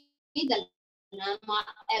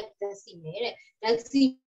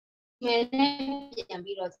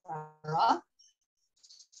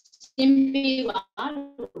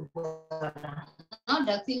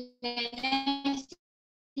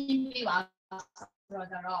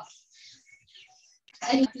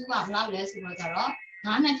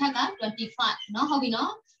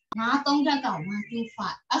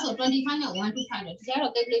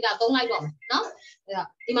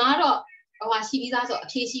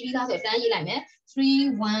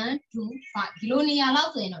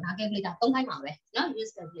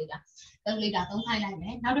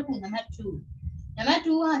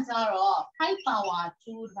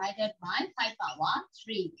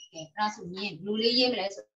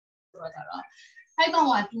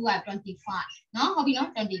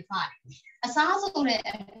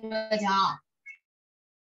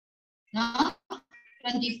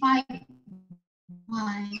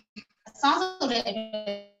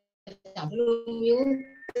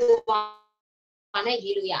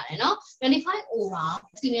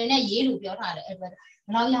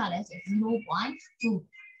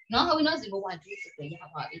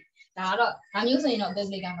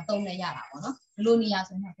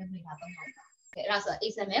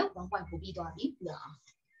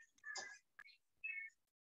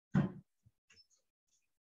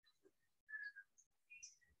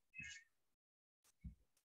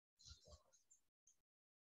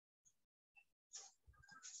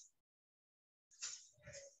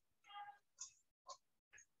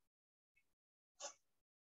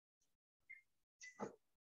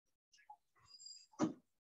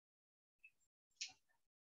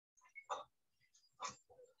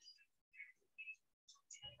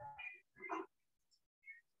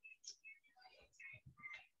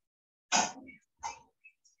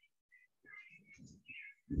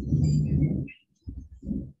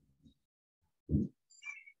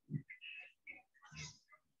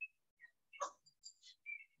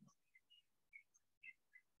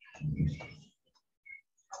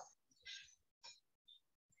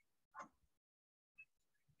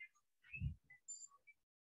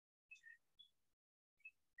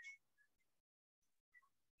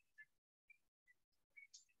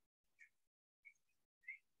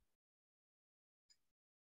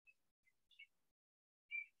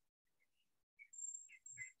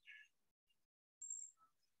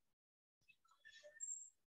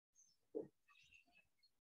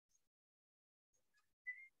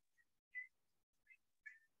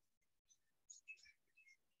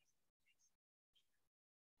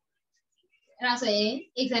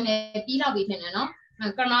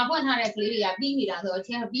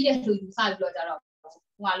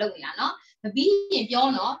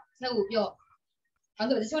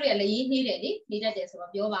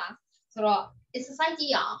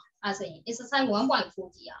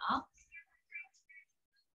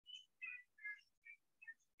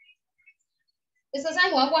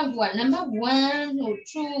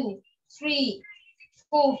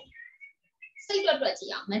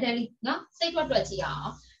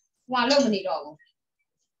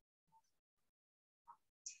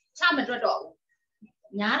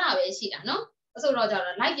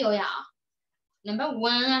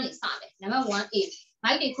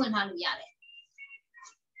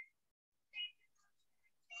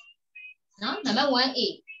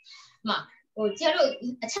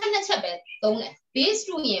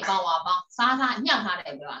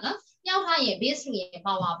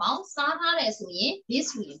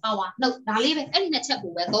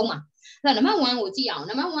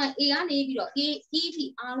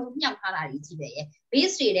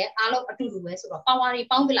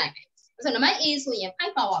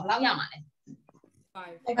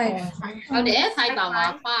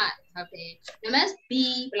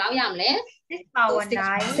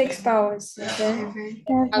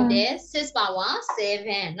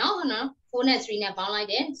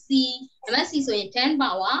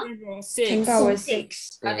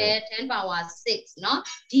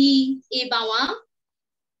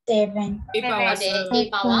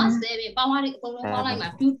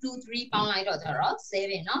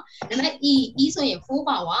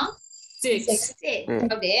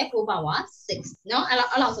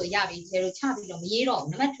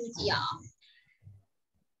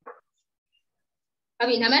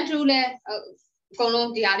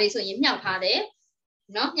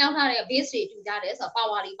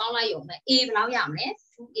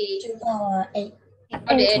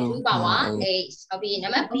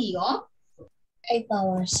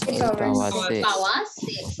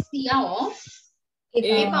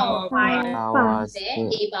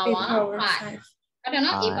 I don't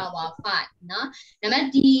know, a power 5, no?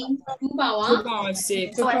 Number D, 2 power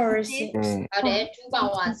 6. 2 power 6. okay, 2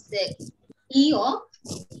 power 6. E or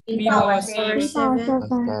B power 7.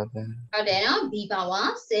 okay, no? B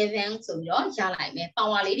power 7 so you know,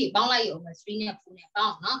 power lady, power like over 3 and 4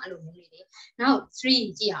 pound, no? Now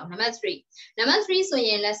 3, number 3. Number 3 so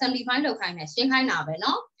you let's simplify the kind of Shanghai now,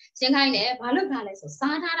 no? Shanghai ne, Balu Palace,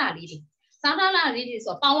 Santa lady. Santa lady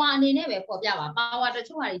so power and never for Java, power the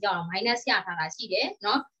 2 are minus Yata,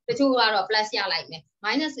 no? The 2 are plus ya like me,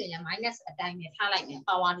 minus in a minus a time, like me,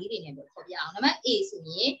 power leading for Yama. Number 8 so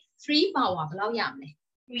ye 3 power below Yamne.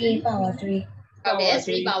 3 power 3. Okay,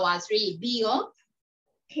 3 power 3. B or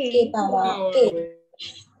K power 8.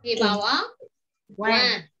 K power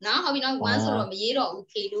 1. Now, how we know 1 sort of year or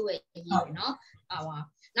K do it, no? Power.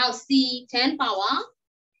 Now, C 10 power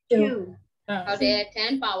 2. Okay,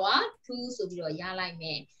 10 power 2 so we are like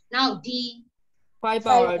me. Now, D 5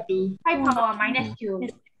 power 2. 5 power minus 2.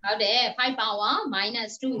 okay, 5 power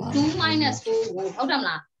minus 2. 2 minus 4. Hold on,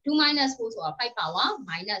 2 minus 4 so 5 power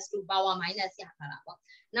minus 2 power minus.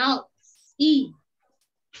 Now, E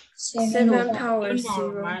 7 power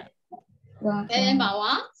 0. 7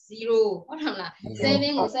 power 0. Hold on,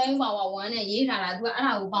 7 power 1 and ye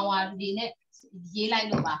power ye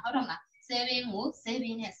like over. Hold on, 7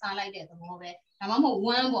 and sound like that. The mama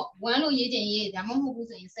 1 or ye, the mama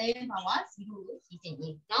who's in 7 power 0.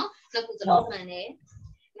 No, the put the open there.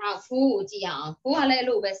 Now, 4 Gia, 4 a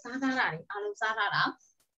little bit Sata, Alu Sata.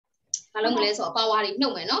 Along less of power,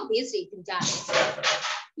 no man, no basic to judge.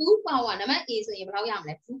 2 power, number is in Brown,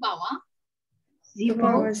 2 power 2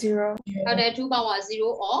 power 0. Okay, 2 power 0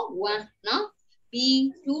 or 1, no?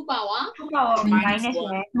 B 2 power 2 power minus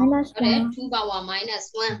 1. okay, 2 power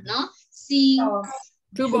minus 1, no? C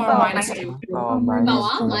 2 power minus 2. 2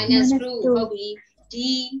 power minus 2, okay.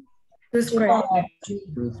 D 2 square.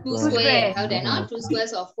 2 square, how then, no? 2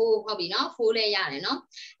 squares of 4, how no? 4 layer, no?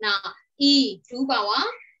 Now, E 2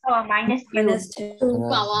 power minus 2. 2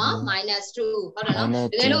 power minus 2, how no?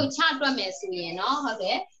 The little chart from me, no?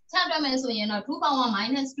 Okay. So you know 2 power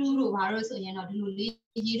minus 2 to Haru so you know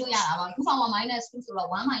 2 power minus 2 so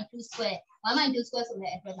 1 square 1 square so the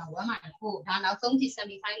expression 1 now some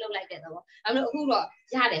 75 look like that I'm not who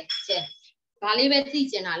yade Bali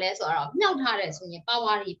teaching a less or no tires when you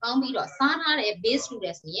power pound or sana base to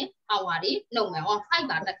this near power no man or 5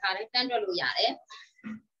 bar the car 10 yade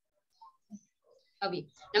Hobby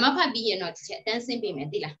number 5 be not dancing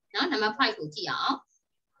payment now number 5 go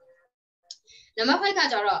Number 5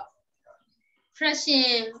 got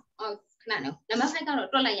fraction of number 5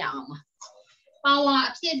 got power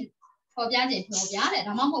appeared for Biajan for Biadet,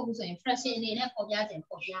 a mom who's in fraction in a for Biajan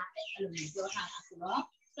for Biadet.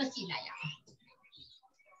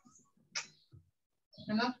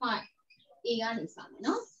 Number 5 A is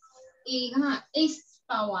no? A H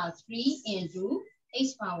power 3 into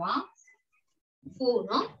H power 4,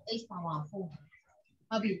 no? H power 4.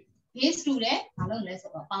 Hobby. Base to that, I don't less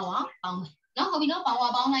of a power bound. Now, we know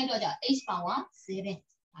power bound like H power 7.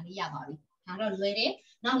 I don't ready.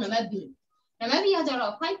 Now, number B. Number B has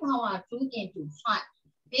a 5 power 2 into 5.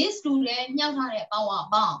 Base to that, now power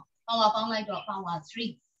bound. Power bound like power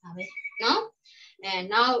 3. No? And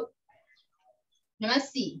now, number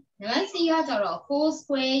C. Number C has a 4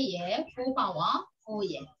 square, yeah, 4 power 4,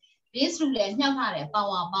 yeah. Base to that, now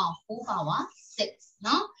power bound 4 power 6.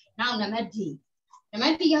 No? Now, number D.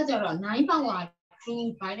 Number D has a 9 power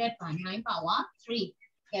 2 divided by 9 power 3.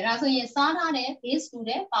 Okay, so you start on it, base to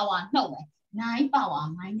the power no way. 9 power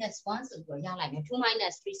minus 1 so you are like 2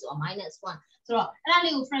 minus 3 so minus 1. So that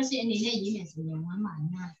little fraction in the units in 1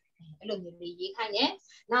 minus 9.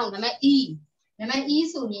 Now number E. Number E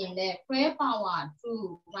so you the 12 power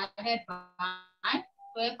 2 divided by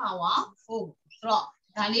 12 power 4. So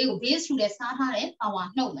that little base to the start on it power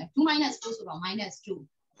no way. 2 minus 2 so minus 2.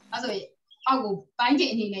 So I will find it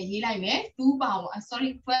in a 2 power,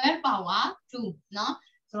 12 power 2, no?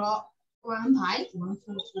 So 1 by 1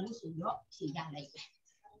 2 so you like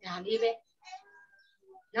now leave it.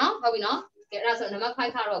 No, how we know? Get us a number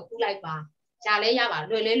 5 car of 2 like bar. Charlie Yaba,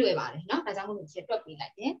 really, no? As I want to be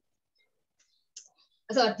like it.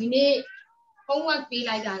 So, the homework be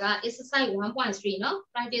like that, exercise 1.3, no?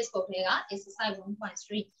 Practice for player, exercise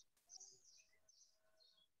 1.3.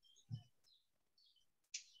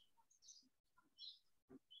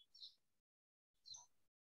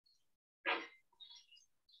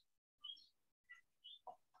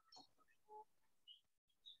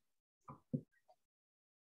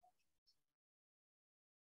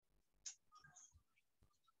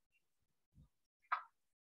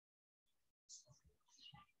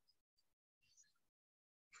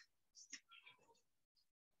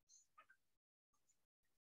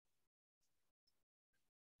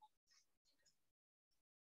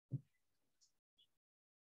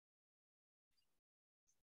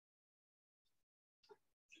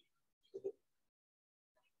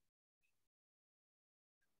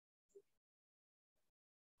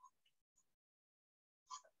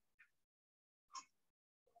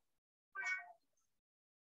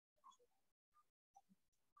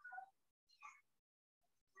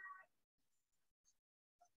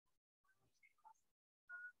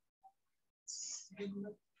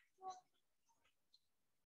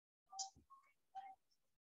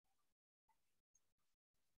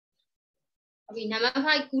 Okay, number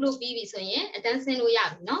 5 ကူလို့ပြီးပြီဆိုရင်အတန်းဆင်းလို့ရ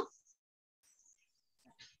ပြီเนาะ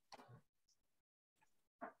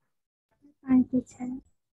Bye teacher.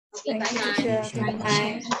 Okay, bye bye. Bye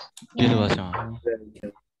bye. ကျေးဇူးပါဆရာ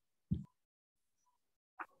မ